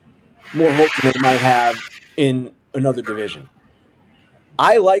Reds more hope than they might have in another division.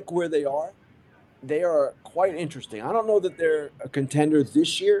 I like where they are. They are quite interesting. I don't know that they're a contender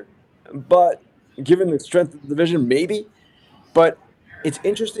this year, but given the strength of the division, maybe. But it's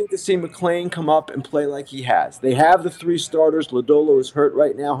interesting to see McClain come up and play like he has. They have the three starters. Lodolo is hurt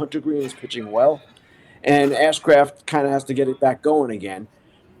right now. Hunter Green is pitching well. and Ashcraft kind of has to get it back going again.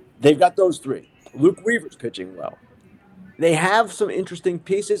 They've got those three. Luke Weaver's pitching well. They have some interesting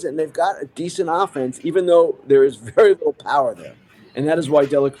pieces, and they've got a decent offense, even though there is very little power there. And that is why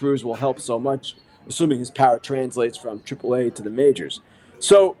Dela Cruz will help so much, assuming his power translates from AAA to the majors.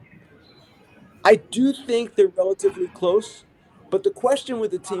 So I do think they're relatively close, but the question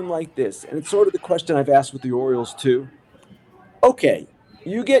with a team like this, and it's sort of the question I've asked with the Orioles too, okay,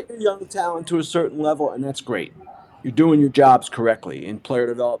 you get your young talent to a certain level, and that's great. You're doing your jobs correctly in player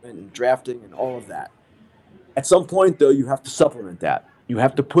development and drafting and all of that. At some point, though, you have to supplement that. You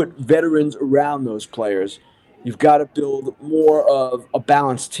have to put veterans around those players. You've got to build more of a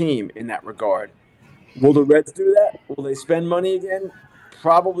balanced team in that regard. Will the Reds do that? Will they spend money again?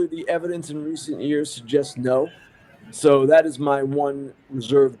 Probably the evidence in recent years suggests no. So that is my one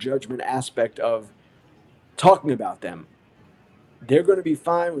reserve judgment aspect of talking about them. They're going to be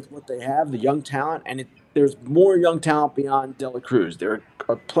fine with what they have, the young talent, and there's more young talent beyond Dela Cruz. There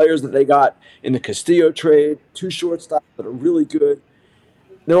are players that they got in the Castillo trade, two shortstops that are really good.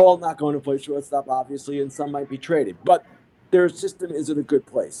 They're all not going to play shortstop, obviously, and some might be traded, but their system is in a good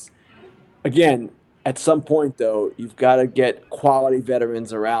place. Again, at some point, though, you've got to get quality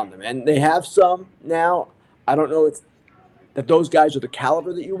veterans around them, and they have some now. I don't know that those guys are the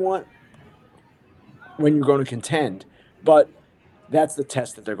caliber that you want when you're going to contend, but that's the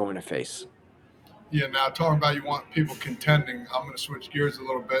test that they're going to face. Yeah, now talking about you want people contending, I'm going to switch gears a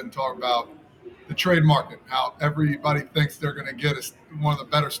little bit and talk about the trade market, how everybody thinks they're going to get one of the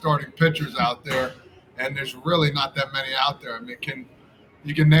better starting pitchers out there, and there's really not that many out there. I mean,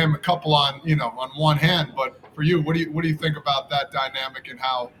 you can name a couple on one hand, but for you, what do you think about that dynamic and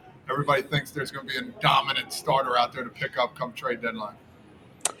how everybody thinks there's going to be a dominant starter out there to pick up come trade deadline?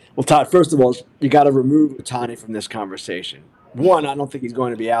 Well, Todd, first of all, you got to remove Ohtani from this conversation. One, I don't think he's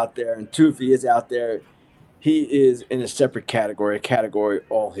going to be out there. And two, if he is out there, he is in a separate category, a category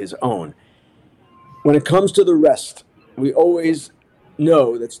all his own. When it comes to the rest, we always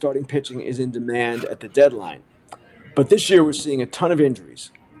know that starting pitching is in demand at the deadline. But this year we're seeing a ton of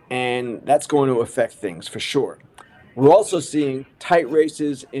injuries, and that's going to affect things for sure. We're also seeing tight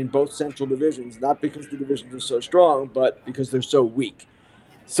races in both central divisions, not because the divisions are so strong, but because they're so weak.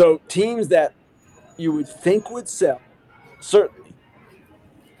 So teams that you would think would sell, certainly,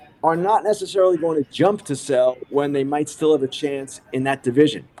 are not necessarily going to jump to sell when they might still have a chance in that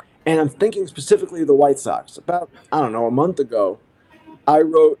division. And I'm thinking specifically of the White Sox. About, a month ago, I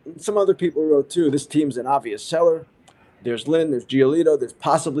wrote, and some other people wrote too, this team's an obvious seller. There's Lynn, there's Giolito, there's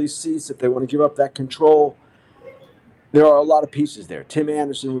possibly Cease if they want to give up that control. There are a lot of pieces there. Tim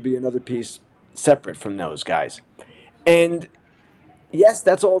Anderson would be another piece separate from those guys. And yes,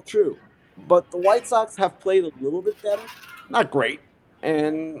 that's all true. But the White Sox have played a little bit better. Not great.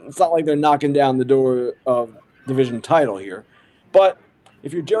 And it's not like they're knocking down the door of division title here. But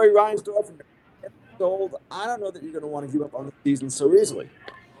if you're Jerry Reinsdorf and old, I don't know that you're going to want to give up on the season so easily.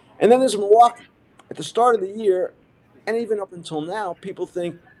 And then there's Milwaukee. At the start of the year, and even up until now, people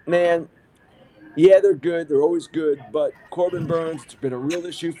think, man, yeah, they're good. They're always good. But Corbin Burns, it's been a real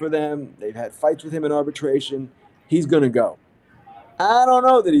issue for them. They've had fights with him in arbitration. He's going to go. I don't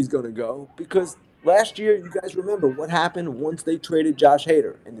know that he's going to go because last year, you guys remember what happened once they traded Josh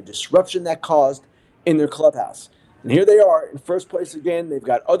Hader and the disruption that caused in their clubhouse. And here they are in first place again. They've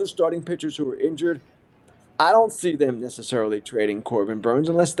got other starting pitchers who are injured. I don't see them necessarily trading Corbin Burns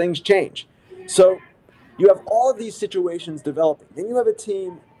unless things change. So you have all of these situations developing. Then you have a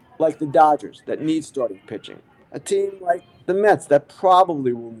team like the Dodgers that needs starting pitching. A team like the Mets that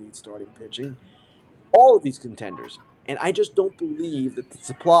probably will need starting pitching. All of these contenders. And I just don't believe that the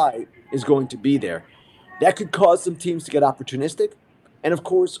supply is going to be there. That could cause some teams to get opportunistic. And of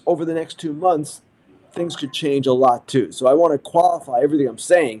course, over the next 2 months, things could change a lot too. So I want to qualify everything I'm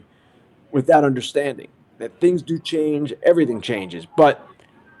saying with that understanding that things do change, everything changes. But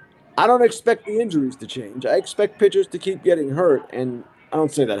I don't expect the injuries to change. I expect pitchers to keep getting hurt. And I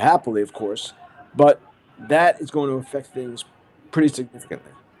don't say that happily, of course, but that is going to affect things pretty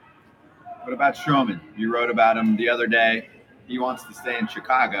significantly. What about Stroman? You wrote about him the other day. He wants to stay in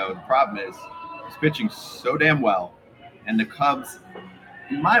Chicago. The problem is he's pitching so damn well. And the Cubs,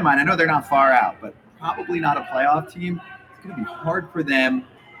 in my mind, I know they're not far out, but probably not a playoff team. It's going to be hard for them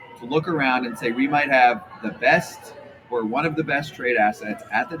to look around and say we might have the best or one of the best trade assets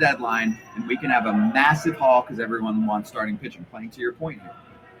at the deadline, and we can have a massive haul because everyone wants starting pitching, playing to your point here.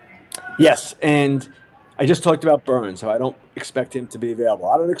 Yes, and I just talked about Burns, so I don't expect him to be available.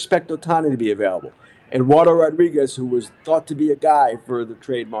 I don't expect Ohtani to be available. Eduardo Rodriguez, who was thought to be a guy for the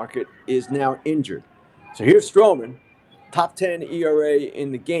trade market, is now injured. So here's Stroman, top 10 ERA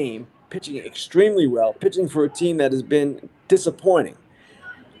in the game, pitching extremely well, pitching for a team that has been disappointing.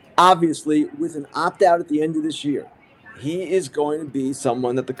 Obviously, with an opt-out at the end of this year, he is going to be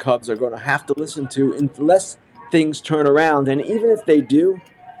someone that the Cubs are going to have to listen to unless things turn around. And even if they do,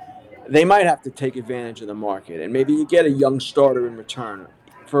 they might have to take advantage of the market. And maybe you get a young starter in return.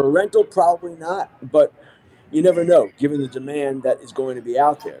 For a rental, probably not, but you never know, given the demand that is going to be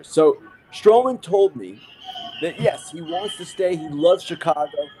out there. So Stroman told me that, yes, he wants to stay. He loves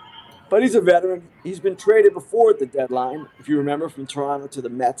Chicago, but he's a veteran. He's been traded before at the deadline, if you remember, from Toronto to the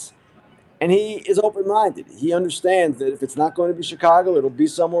Mets. And he is open-minded. He understands that if it's not going to be Chicago, it'll be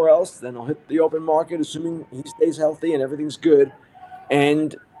somewhere else. Then he'll hit the open market, assuming he stays healthy and everything's good.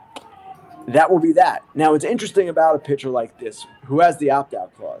 And that will be that. Now, it's interesting about a pitcher like this who has the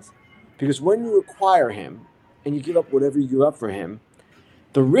opt-out clause, because when you acquire him and you give up whatever you give up for him,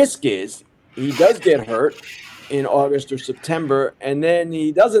 the risk is he does get hurt in August or September, and then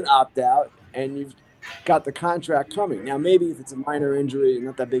he doesn't opt out, and you've got the contract coming. Now, maybe if it's a minor injury,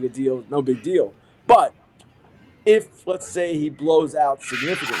 not that big a deal, no big deal. But if, let's say, he blows out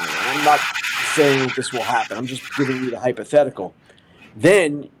significantly, and I'm not saying that this will happen, I'm just giving you the hypothetical,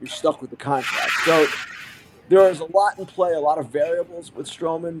 then you're stuck with the contract. So there is a lot in play, a lot of variables with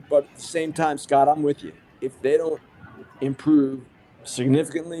Stroman, but at the same time, Scott, I'm with you. If they don't improve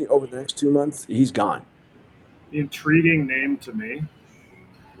significantly over the next 2 months, he's gone. The intriguing name to me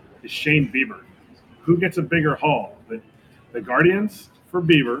is Shane Bieber. Who gets a bigger haul? The Guardians for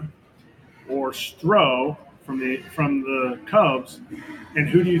Bieber or Stroh from the Cubs? And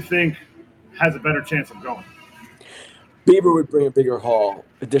who do you think has a better chance of going? Bieber would bring a bigger haul,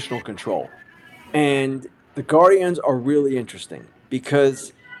 additional control. And the Guardians are really interesting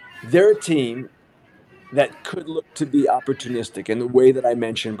because they're a team that could look to be opportunistic in the way that I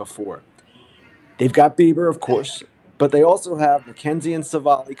mentioned before. They've got Bieber, of course, but they also have McKenzie and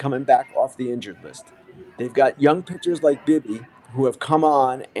Savali coming back off the injured list. They've got young pitchers like Bibby who have come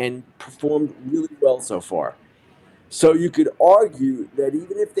on and performed really well so far. So you could argue that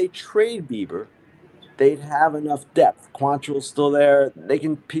even if they trade Bieber, they'd have enough depth. Quantrill's still there. They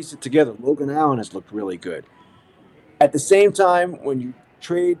can piece it together. Logan Allen has looked really good. At the same time, when you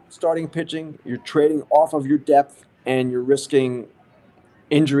trade starting pitching, you're trading off of your depth and you're risking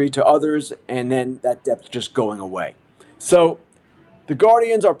injury to others, and then that depth just going away. So the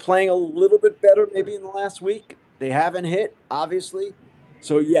Guardians are playing a little bit better maybe in the last week. They haven't hit, obviously.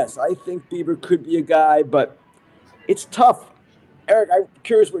 So, yes, I think Bieber could be a guy, but it's tough. Eric, I'm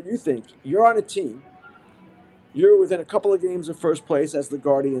curious what you think. You're on a team. You're within a couple of games of first place, as the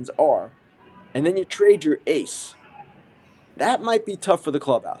Guardians are, and then you trade your ace. That might be tough for the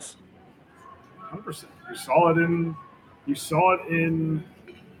clubhouse. 100%. You saw it in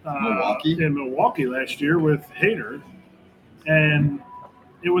Milwaukee last year with Hader, and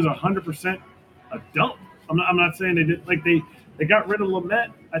it was 100% a dump. I'm not saying they did, like they got rid of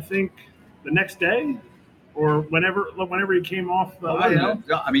Lamet, I think, the next day or whenever he came off the IL.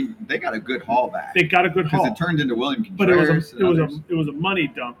 I mean, they got a good haul back. They got a good haul. Because it turned into William Contreras. But it was a money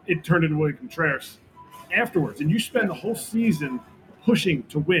dump. It turned into William Contreras afterwards. And you spend the whole season pushing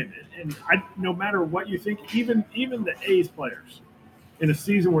to win. And no matter what you think, even the A's players, in a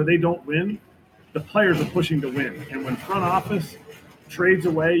season where they don't win, the players are pushing to win. And when front office trades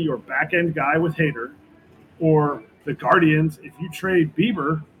away your back-end guy with Hader, or the Guardians, if you trade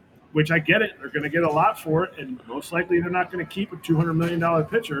Bieber, which I get it, they're going to get a lot for it, and most likely they're not going to keep a $200 million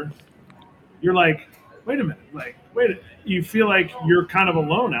pitcher, you're like, wait a minute. You feel like you're kind of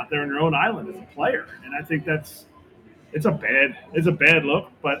alone out there on your own island as a player. And I think it's a bad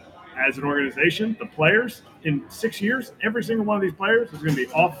look, but as an organization, the players, in 6 years, every single one of these players is going to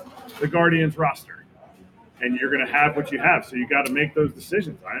be off the Guardians roster. And you're going to have what you have. So you got to make those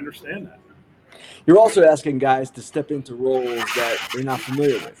decisions. I understand that. You're also asking guys to step into roles that they're not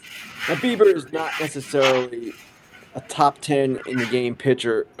familiar with. Now, Bieber is not necessarily a top 10 in the game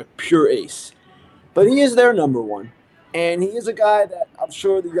pitcher, a pure ace. But he is their number one. And he is a guy that I'm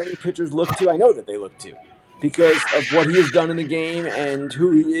sure the younger pitchers look to. I know that they look to because of what he has done in the game and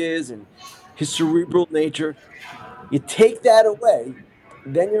who he is and his cerebral nature. You take that away,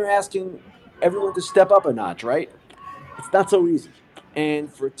 then you're asking everyone to step up a notch, right? It's not so easy.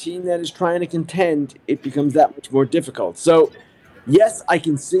 And for a team that is trying to contend, it becomes that much more difficult. So, yes, I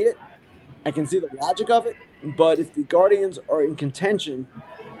can see it. I can see the logic of it. But if the Guardians are in contention,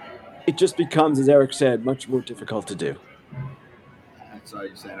 it just becomes, as Eric said, much more difficult to do. I saw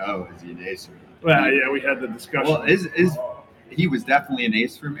you saying, is he an ace? Well, yeah, we had the discussion. Well, he was definitely an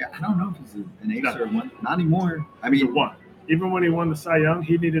ace for me. I don't know if he's an ace or one. Not anymore. I mean, he's a one. Even when he won the Cy Young,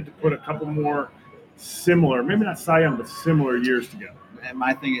 he needed to put a couple more similar, maybe not Cy Young, but similar years together. and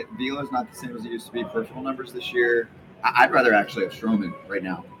my thing, Velo's not the same as it used to be. Peripheral numbers this year. I'd rather actually have Stroman right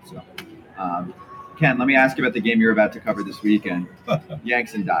now. So, Ken, let me ask you about the game you're about to cover this weekend.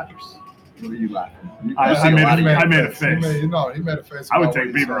 Yanks and Dodgers. What are you laughing? I made a face. He made a face. I would take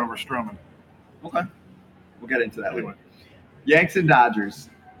Bieber over Stroman. Okay. We'll get into that later. Yanks and Dodgers.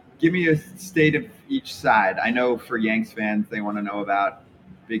 Give me a state of each side. I know for Yanks fans, they want to know about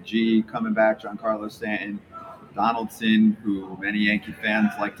Big G coming back, Giancarlo Stanton, Donaldson, who many Yankee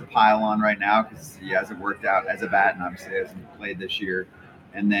fans like to pile on right now because he hasn't worked out as a bat and obviously hasn't played this year.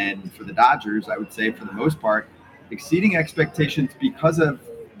 And then for the Dodgers, I would say for the most part, exceeding expectations because of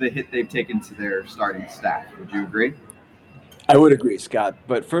the hit they've taken to their starting staff. Would you agree? I would agree, Scott.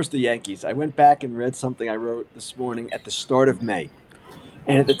 But first, the Yankees. I went back and read something I wrote this morning at the start of May.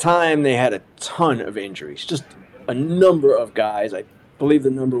 And at the time, they had a ton of injuries, just a number of guys. I believe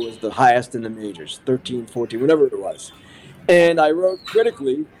the number was the highest in the majors, 13, 14, whatever it was. And I wrote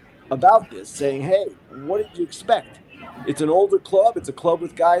critically about this, saying, hey, what did you expect? It's an older club. It's a club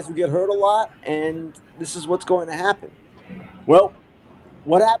with guys who get hurt a lot, and this is what's going to happen. Well,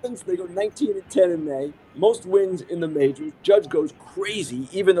 what happens? They go 19-10 in May, most wins in the majors. Judge goes crazy,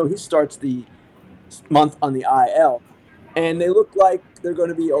 even though he starts the month on the IL. And they look like they're going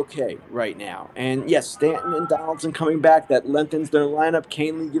to be okay right now. And yes, Stanton and Donaldson coming back, that lengthens their lineup.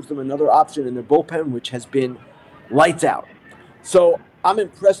 Canely gives them another option in their bullpen, which has been lights out. So I'm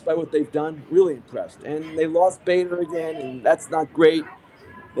impressed by what they've done, really impressed. And they lost Bader again, and that's not great.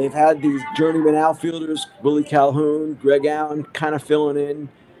 They've had these journeyman outfielders, Willie Calhoun, Greg Allen kind of filling in.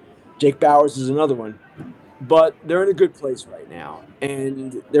 Jake Bowers is another one. But they're in a good place right now,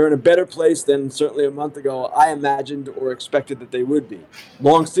 and they're in a better place than certainly a month ago I imagined or expected that they would be.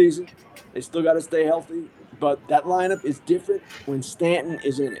 Long season, they still got to stay healthy, but that lineup is different when Stanton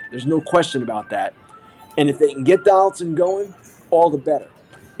is in it. There's no question about that. And if they can get Donaldson going, all the better.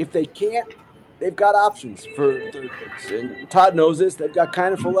 If they can't, they've got options for third base. And Todd knows this. They've got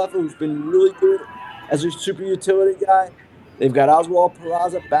Kiner-Falefa, who's been really good as a super utility guy. They've got Oswald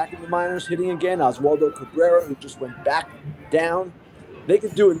Peraza back in the minors hitting again. Oswaldo Cabrera, who just went back down. They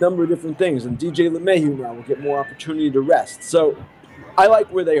could do a number of different things. And DJ LeMahieu now will get more opportunity to rest. So I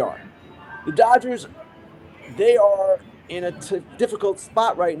like where they are. The Dodgers, they are in a difficult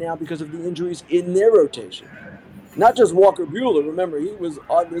spot right now because of the injuries in their rotation. Not just Walker Buehler. Remember, he was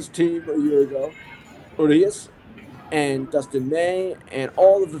on this team a year ago. Urias and Dustin May and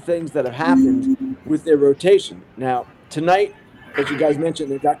all of the things that have happened with their rotation. Now, tonight, as you guys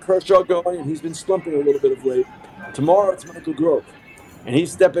mentioned, they've got Kershaw going, and he's been slumping a little bit of late. Tomorrow, it's Michael Grove, and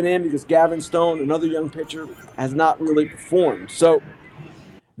he's stepping in because Gavin Stone, another young pitcher, has not really performed. So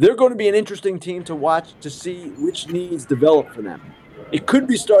they're going to be an interesting team to watch to see which needs develop for them. It could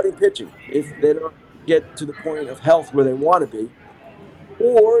be starting pitching if they don't get to the point of health where they want to be,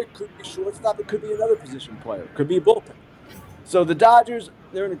 or it could be shortstop. It could be another position player. It could be a bullpen. So the Dodgers,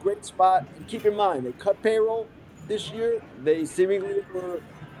 they're in a great spot. And keep in mind, they cut payroll this year. They seemingly were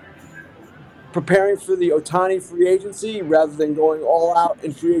preparing for the Ohtani free agency rather than going all out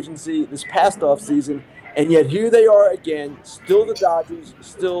in free agency this past offseason. And yet here they are again, still the Dodgers,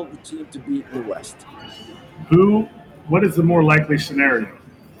 still the team to beat in the West. What is the more likely scenario?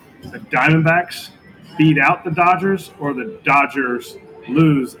 The Diamondbacks beat out the Dodgers, or the Dodgers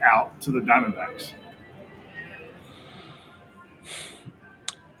lose out to the Diamondbacks?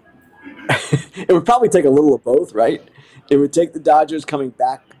 It would probably take a little of both, right? It would take the Dodgers coming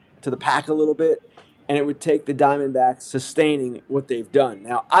back to the pack a little bit, and it would take the Diamondbacks sustaining what they've done.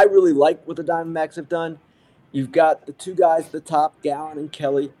 Now, I really like what the Diamondbacks have done. You've got the two guys at the top, Gallen and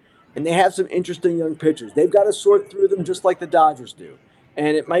Kelly, and they have some interesting young pitchers. They've got to sort through them just like the Dodgers do.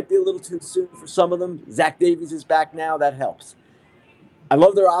 And it might be a little too soon for some of them. Zach Davies is back now. That helps. I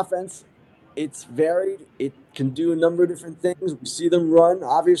love their offense. It's varied. It can do a number of different things. We see them run,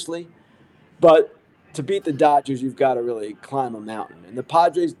 obviously. But to beat the Dodgers, you've got to really climb a mountain. And the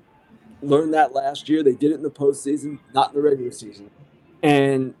Padres learned that last year. They did it in the postseason, not in the regular season.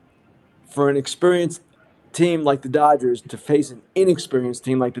 And for an experienced team like the Dodgers to face an inexperienced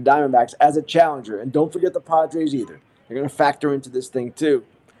team like the Diamondbacks as a challenger, and don't forget the Padres either. They're going to factor into this thing too.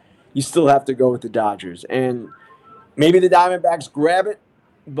 You still have to go with the Dodgers. And maybe the Diamondbacks grab it,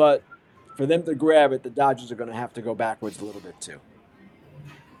 but for them to grab it, the Dodgers are going to have to go backwards a little bit too.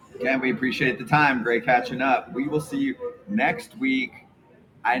 Again, we appreciate the time. Great catching up. We will see you next week.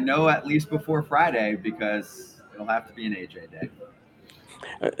 I know at least before Friday because it'll have to be an AJ day.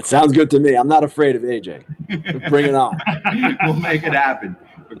 It sounds good to me. I'm not afraid of AJ. Bring it on. We'll make it happen.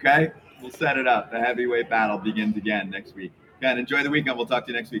 Okay? We'll set it up. The heavyweight battle begins again next week. Again, enjoy the weekend. We'll talk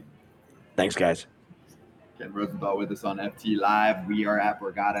to you next week. Thanks, guys. Ken Rosenthal with us on FT Live. We are at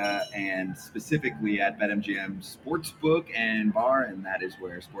Borgata and specifically at BetMGM Sportsbook and Bar, and that is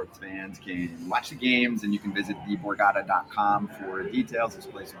where sports fans can watch the games, and you can visit theborgata.com for details. This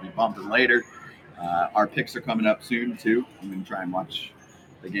place will be bumping later. Our picks are coming up soon, too. I'm going to try and watch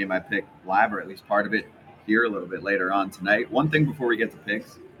the game I picked live, or at least part of it, here a little bit later on tonight. One thing before we get to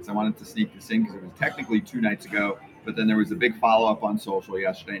picks is I wanted to sneak this in because it was technically 2 nights ago, but then there was a big follow-up on social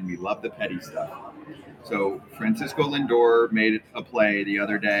yesterday, and we love the petty stuff. So Francisco Lindor made a play the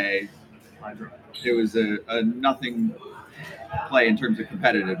other day. It was a nothing play in terms of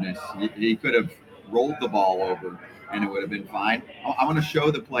competitiveness. He could have rolled the ball over and it would have been fine. I want to show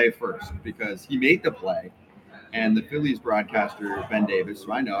the play first because he made the play, and the Phillies broadcaster, Ben Davis,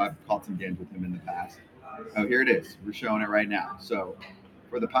 who I know, I've called some games with him in the past. Oh, here it is. We're showing it right now. So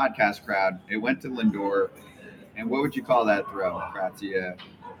for the podcast crowd, it went to Lindor. And what would you call that throw, Kratzy?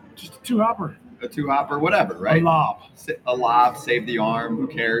 Just a 2-hopper. A 2-hopper, whatever, right? A lob. A lob, save the arm, who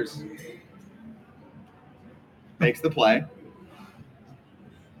cares? Makes the play.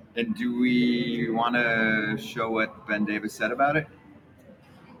 And do we want to show what Ben Davis said about it?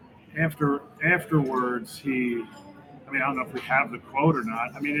 Afterwards, I don't know if we have the quote or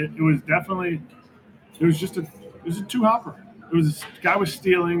not. I mean, it was just a 2-hopper. It was this guy was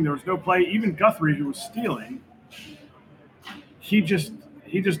stealing. There was no play. Even Guthrie, who was stealing, he just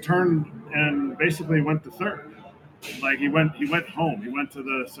turned and basically went to third. Like he went home. He went to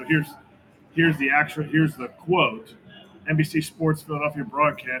the. So here's the quote. NBC Sports Philadelphia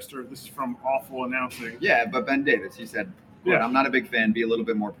broadcaster. This is from Awful Announcing. Yeah, but Ben Davis, he said, quote, "I'm not a big fan. Be a little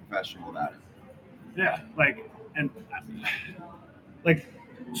bit more professional about it." Yeah,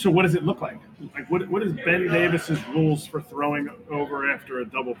 so what does it look like? Like what is Ben Davis's rules for throwing over after a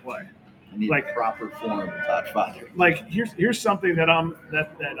double play? I need proper form, Todd Father. Like here's something that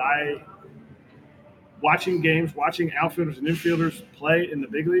I watching outfielders and infielders play in the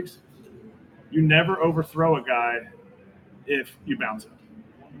big leagues. You never overthrow a guy if you bounce him.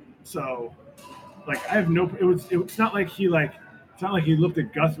 So I have no. It's not like he looked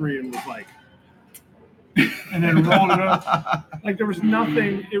at Guthrie and was like, and then rolled it up. Like there was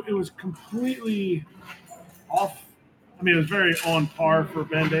nothing. It was completely off. I mean, it was very on par for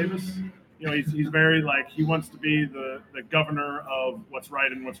Ben Davis. You know, he's very he wants to be the governor of what's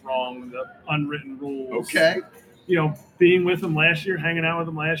right and what's wrong, the unwritten rules. Okay. You know, being with him last year, hanging out with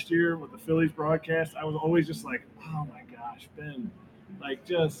him last year with the Phillies broadcast, I was always just like, oh my gosh, Ben,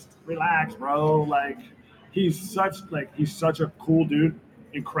 just relax, bro. He's such a cool dude,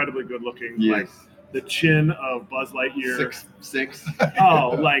 incredibly good looking. Yes. The chin of Buzz Lightyear. 6'6".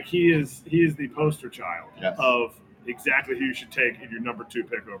 Oh, he is the poster child yes. of exactly who you should take in your number 2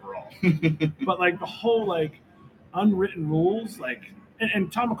 pick overall. But the whole unwritten rules,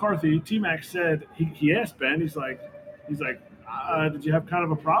 and Tom McCarthy, T-Mac said he asked Ben, he's like, did you have kind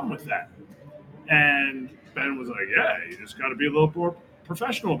of a problem with that? And Ben was like, yeah, you just got to be a little more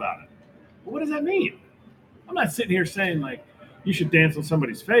professional about it. Well, what does that mean? I'm not sitting here saying you should dance on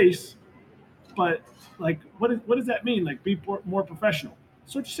somebody's face, but what does that mean? Be more professional.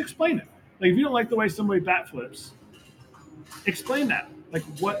 So just explain it. If you don't like the way somebody bat flips, explain that.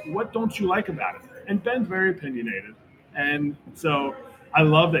 What don't you like about it? And Ben's very opinionated. And so I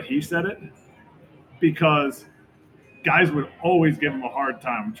love that he said it because guys would always give him a hard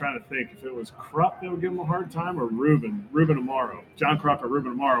time. I'm trying to think if it was Krupp that would give him a hard time or Ruben Amaro. John Krupp and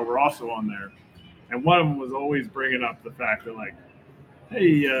Ruben Amaro were also on there. And one of them was always bringing up the fact that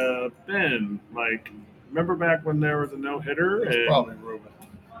hey, Ben, remember back when there was a no-hitter? It's probably Ruben.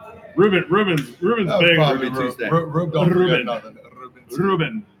 Ruben's big. Probably Tuesday.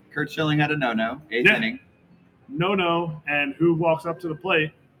 Ruben. Kurt Schilling had a no-no, 8th inning. No, and who walks up to the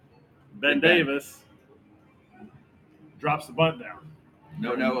plate? Ben Davis drops the bunt down.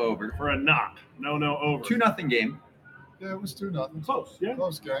 No over. For a knock. No over. 2-0 game. Yeah, it was 2-0. Close, yeah.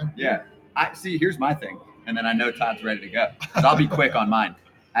 Close game. Yeah. Here's my thing, and then I know Todd's ready to go. So I'll be quick on mine.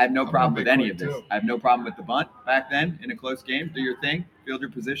 I have no problem with any of this. I have no problem with the bunt back then in a close game. Do your thing. Field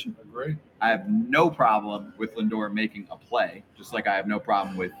your position. Agree. I have no problem with Lindor making a play, just like I have no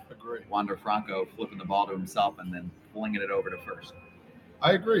problem with Wander Franco flipping the ball to himself and then flinging it over to first.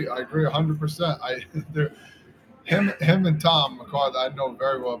 I agree 100%. Him and Tom McCarthy, I know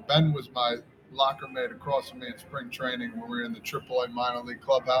very well. Ben was my locker mate across from me in spring training when we were in the AAA minor league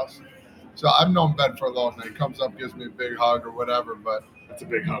clubhouse. So I've known Ben for a long time. He comes up, gives me a big hug or whatever, but that's a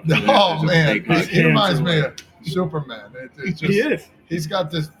big hug. Oh man, he reminds me of Superman. It's just, he is. He's got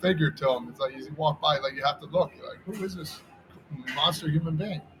this figure to him. It's like you walk by, you have to look. You're like, who is this monster human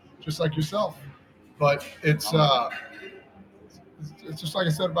being? Just like yourself. But it's it's just like I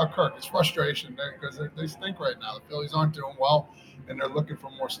said about Kirk. It's frustration because they stink right now. The Phillies aren't doing well, and they're looking for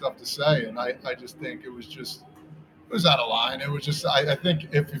more stuff to say. And I just think it was out of line. It was just I think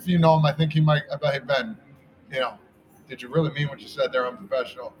if you know him, I think he might. Hey Ben, did you really mean what you said? They're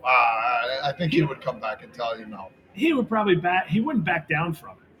unprofessional. I think he would come back and tell you no. He would probably he wouldn't back down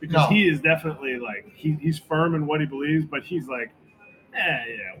from it because he is definitely like he's firm in what he believes, but he's like, yeah,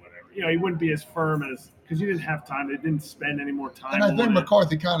 whatever. He wouldn't be as firm as because you didn't have time. They didn't spend any more time. And I think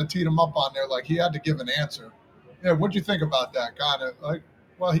McCarthy kind of teed him up on there, like he had to give an answer. Yeah, what'd you think about that? Kind of like,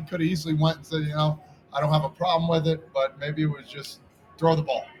 well, he could have easily went and said, I don't have a problem with it, but maybe it was just throw the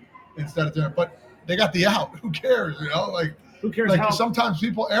ball instead of doing it. But they got the out. Who cares? Like who cares? Like sometimes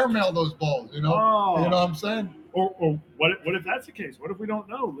people airmail those balls. You know what I'm saying? Or what if that's the case? What if we don't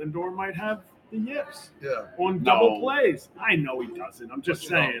know? Lindor might have the yips. Yeah. On double plays. I know he doesn't. I'm just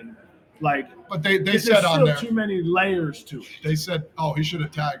saying. But they said on there too many layers to it. They said, he should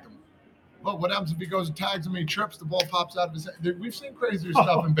have tagged him. Well, what happens if he goes and tags him and he trips, the ball pops out of his hand? We've seen crazier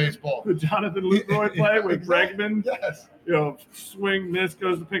stuff in baseball. The Jonathan Lucroy play with Bregman. Yes. Swing, miss,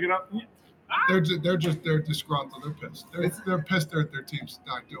 goes to pick it up. They're disgruntled. They're pissed. They're pissed their team's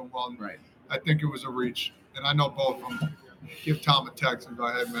not doing well. Right. I think it was a reach. And I know both of them. Give Tom a text and go,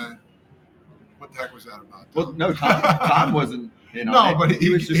 hey, man, what the heck was that about? Well, no, Tom wasn't but he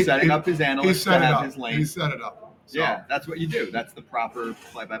was just setting up his analyst to have his lane. He set it up. So, yeah, that's what you do. That's the proper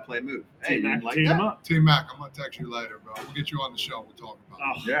play-by-play move. Hey, you didn't like team that? Up. Team Mac, I'm going to text you later, bro. We'll get you on the show. We'll talk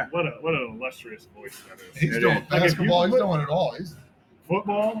about it. Yeah. What an illustrious voice that is. He's doing basketball. He's doing it all. He's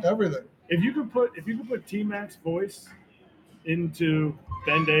football. Everything. If you could put T-Mac's voice into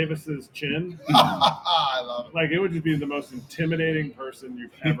Ben Davis's chin, I love it. Like it would just be the most intimidating person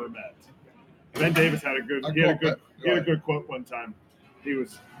you've ever met. Ben Davis had a good quote one time. He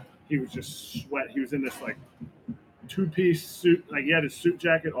was just sweat. He was in this like two-piece suit, like he had his suit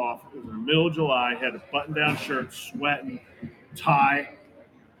jacket off. It was in the middle of July. He had a button-down shirt, sweating, tie.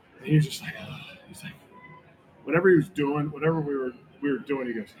 And he was just like, whatever he was doing, whatever we were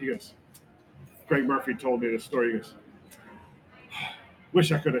doing. He goes. Greg Murphy told me this story. He goes,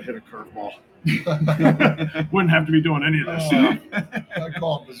 wish I could have hit a curveball. Wouldn't have to be doing any of this stuff. I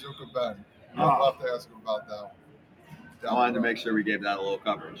call him Bazooka Ben. I'll have to ask him about that. I wanted to make sure we gave that a little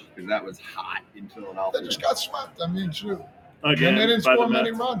coverage because that was hot in Philadelphia. They just got swept. I mean, shoot. Again, and they didn't score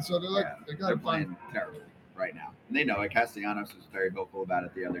many runs, so they're playing terribly right now. And they know it. Castellanos was very vocal about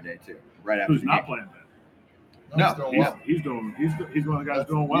it the other day too. Right after who's the not game. playing bad? He's one of the guys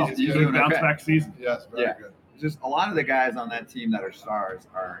doing well. He's doing a bounce back season. Yes, very good. Just a lot of the guys on that team that are stars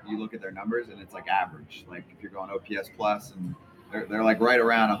you look at their numbers and it's like average. Like if you're going OPS plus and they're like right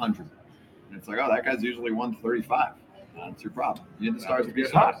around 100. And it's like, that guy's usually 135. That's your problem. You need the stars to be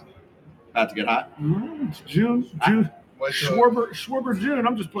hot. About to get hot? It's June. Schwarber June.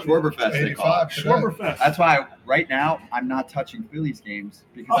 I'm just putting Schwarberfest. They call it. Schwarberfest. That's why right now I'm not touching Phillies games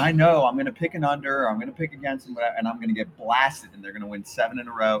because I know I'm going to pick an under, I'm going to pick against them, and I'm going to get blasted, and they're going to win 7 in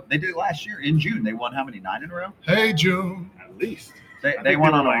a row. They did it last year in June. They won how many? 9 in a row? Hey, June. At least. They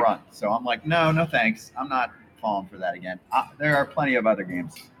went on a run. So I'm like, no thanks. I'm not falling for that again. There are plenty of other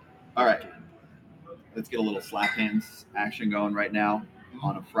games. All right. Let's get a little slap hands action going right now.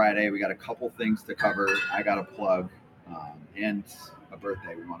 On a Friday, we got a couple things to cover. I got a plug and a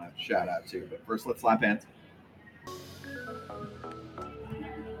birthday we want to shout out to. But first, let's slap hands.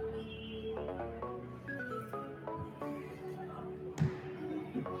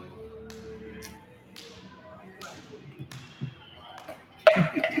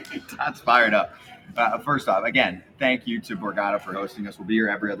 Todd's fired up. First off, again, thank you to Borgata for hosting us. We'll be here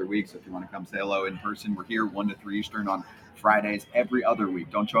every other week, so if you want to come say hello in person, we're here 1 to 3 Eastern on Fridays every other week.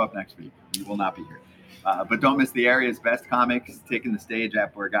 Don't show up next week. We will not be here. But don't miss the area's best comics taking the stage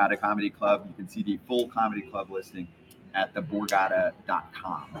at Borgata Comedy Club. You can see the full comedy club listing at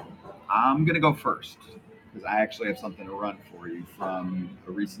theborgata.com. I'm going to go first because I actually have something to run for you from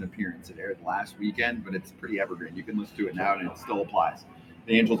a recent appearance. It aired last weekend, but it's pretty evergreen. You can listen to it now, and it still applies.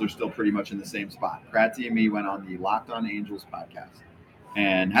 The Angels are still pretty much in the same spot. Kratzy and me went on the Locked On Angels podcast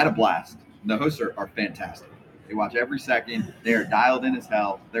and had a blast. The hosts are fantastic. They watch every second. They are dialed in as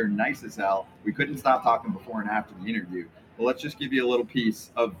hell. They're nice as hell. We couldn't stop talking before and after the interview. But let's just give you a little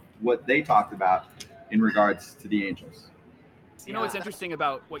piece of what they talked about in regards to the Angels. You know what's interesting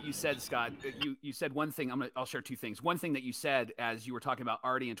about what you said, Scott? You said one thing. I'll share two things. One thing that you said as you were talking about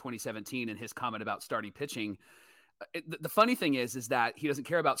Artie in 2017 and his comment about starting pitching. The funny thing is that he doesn't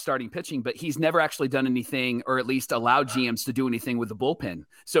care about starting pitching, but he's never actually done anything, or at least allowed GMs to do anything with the bullpen.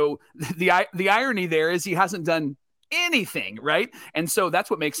 So the irony there is he hasn't done anything, right? And so that's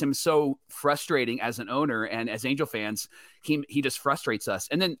what makes him so frustrating as an owner, and as Angel fans, he just frustrates us.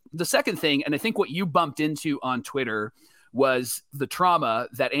 And then the second thing, and I think what you bumped into on Twitter was the trauma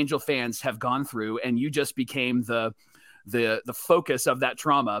that Angel fans have gone through, and you just became the focus of that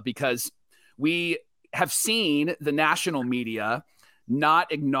trauma, because we have seen the national media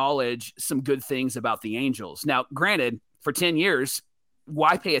not acknowledge some good things about the Angels. Now, granted, for 10 years,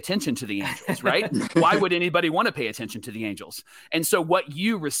 why pay attention to the Angels, right? Why would anybody want to pay attention to the Angels? And so what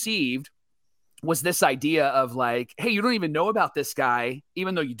you received was this idea of like, hey, you don't even know about this guy,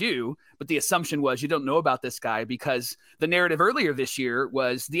 even though you do. But the assumption was you don't know about this guy because the narrative earlier this year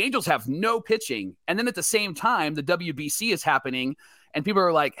was the Angels have no pitching. And then at the same time, the WBC is happening. And people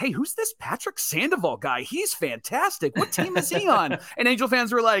are like, hey, who's this Patrick Sandoval guy? He's fantastic. What team is he on? And Angel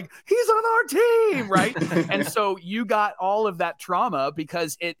fans were like, he's on our team, right? And so you got all of that trauma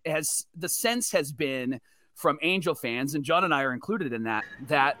because the sense has been from Angel fans, and John and I are included in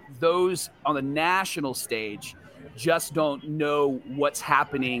that those on the national stage just don't know what's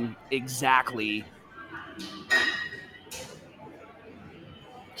happening exactly.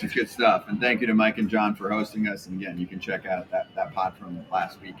 It's good stuff. And thank you to Mike and John for hosting us. And again, you can check out that pod from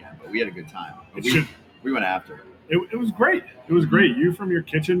last weekend. But we had a good time. We went after it. It was great. It was great. You from your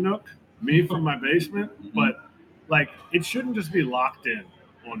kitchen nook, me from my basement. But, like, it shouldn't just be locked in.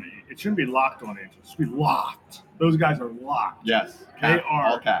 It shouldn't be locked on Angels. It should be locked. Those guys are locked. Yes. They are.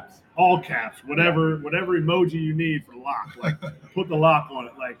 All caps. All caps. Whatever emoji you need for lock. Like, put the lock on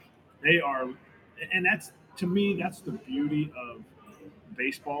it. Like, they are. And that's, to me, that's the beauty of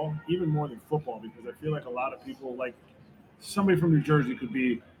baseball, even more than football, because I feel like a lot of people, like somebody from New Jersey could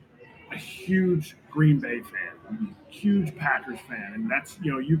be a huge Green Bay fan, huge Packers fan, and that's,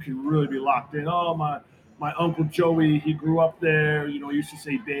 you can really be locked in. Oh, my Uncle Joey, he grew up there, used to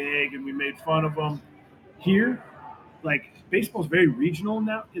say big, and we made fun of him. Here, like, baseball's very regional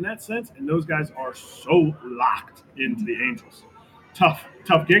in that sense, and those guys are so locked into the Angels. Tough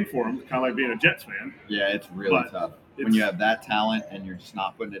gig for them, kind of like being a Jets fan. Yeah, it's really tough. When you have that talent and you're just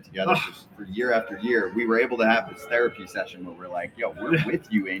not putting it together for year after year. We were able to have this therapy session where we're like, yo, we're with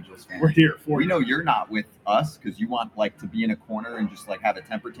you, Angels fans. We're here for we you. know you're not with us because you want like to be in a corner and just like have a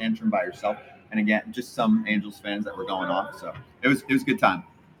temper tantrum by yourself. And again, just some Angels fans that were going off. So it was a good time.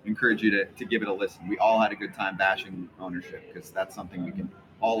 Encourage you to give it a listen. We all had a good time bashing ownership because that's something we can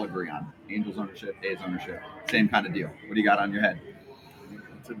all agree on. Angels ownership, A's ownership, same kind of deal. What do you got on your head?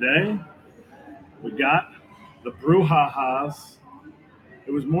 Today, we got the brouhahas.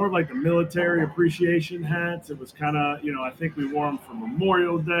 It was more of like the military appreciation hats. It was kind of, I think we wore them for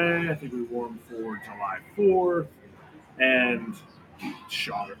Memorial Day. I think we wore them for July 4th. And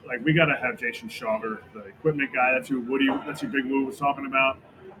Schauger. Like, we got to have Jason Schauger, the equipment guy. That's who Big Woo was talking about,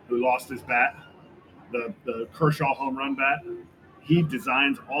 who lost his bat, the Kershaw home run bat. He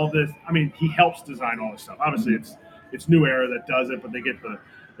designs all this. I mean, he helps design all this stuff. Obviously, it's New Era that does it, but they get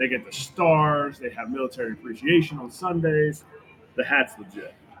the stars. They have military appreciation on Sundays. The hat's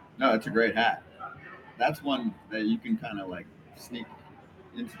legit. No, it's a great hat. That's one that you can kind of like sneak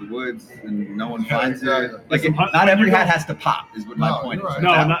into the woods and no one finds it. Like, not every hat has to pop, is what my point is. Right.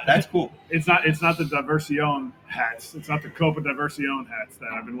 No, that's cool. It's not the Diversión hats. It's not the Copa Diversión hats that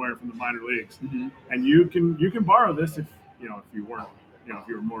I've been wearing from the minor leagues. Mm-hmm. And you can borrow this if you weren't, if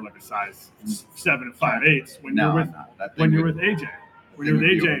you were more like a size 7 5/8 when you're with AJ. When you're with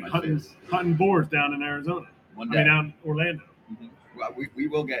AJ hunting boars down in Arizona. Down in Orlando. Mm-hmm. Well, we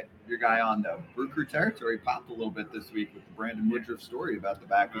will get your guy on, though. Brew Crew territory popped a little bit this week with the Brandon Woodruff story about the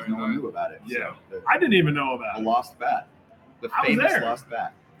bat because no one knew about it. Yeah. So I didn't even know about the lost bat. The famous lost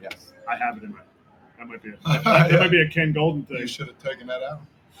bat. Yes. I have it in my – that might be a Ken Golden thing. You should have taken that out.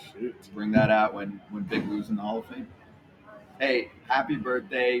 Shoot. Bring that out when Big Lou's in the Hall of Fame. Hey, happy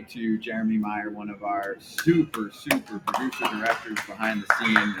birthday to Jeremy Meyer, one of our super producer directors behind the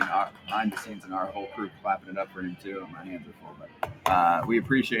scenes and our whole crew, clapping it up for him too. My hands are full, but we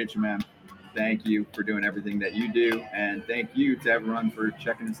appreciate you, man. Thank you for doing everything that you do, and thank you to everyone for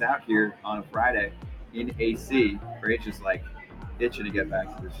checking us out here on a Friday in AC. Rach is like itching to get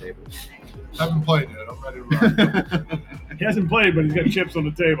back to the table. Haven't played yet. I'm ready to run. He hasn't played, but he's got chips on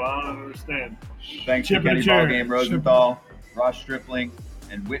the table. I don't understand. Thanks to Kenny Ballgame, Rosenthal, Ross Stripling,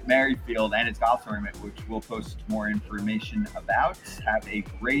 and Whit Merrifield and its golf tournament, which we'll post more information about. Have a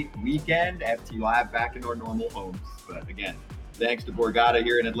great weekend. FT Live back in our normal homes. But again, thanks to Borgata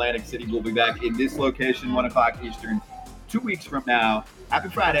here in Atlantic City. We'll be back in this location, 1 o'clock Eastern, 2 weeks from now. Happy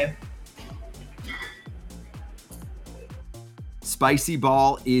Friday. Spicy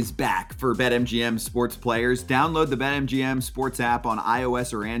Ball is back for BetMGM sports players. Download the BetMGM sports app on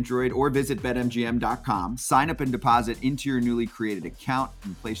iOS or Android, or visit BetMGM.com. Sign up and deposit into your newly created account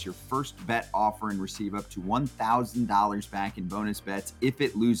and place your first bet offer and receive up to $1,000 back in bonus bets if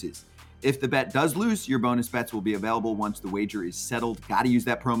it loses. If the bet does lose, your bonus bets will be available once the wager is settled. Got to use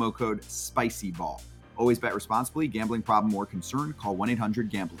that promo code SPICYBALL. Always bet responsibly. Gambling problem or concern? Call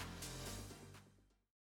 1-800-GAMBLER.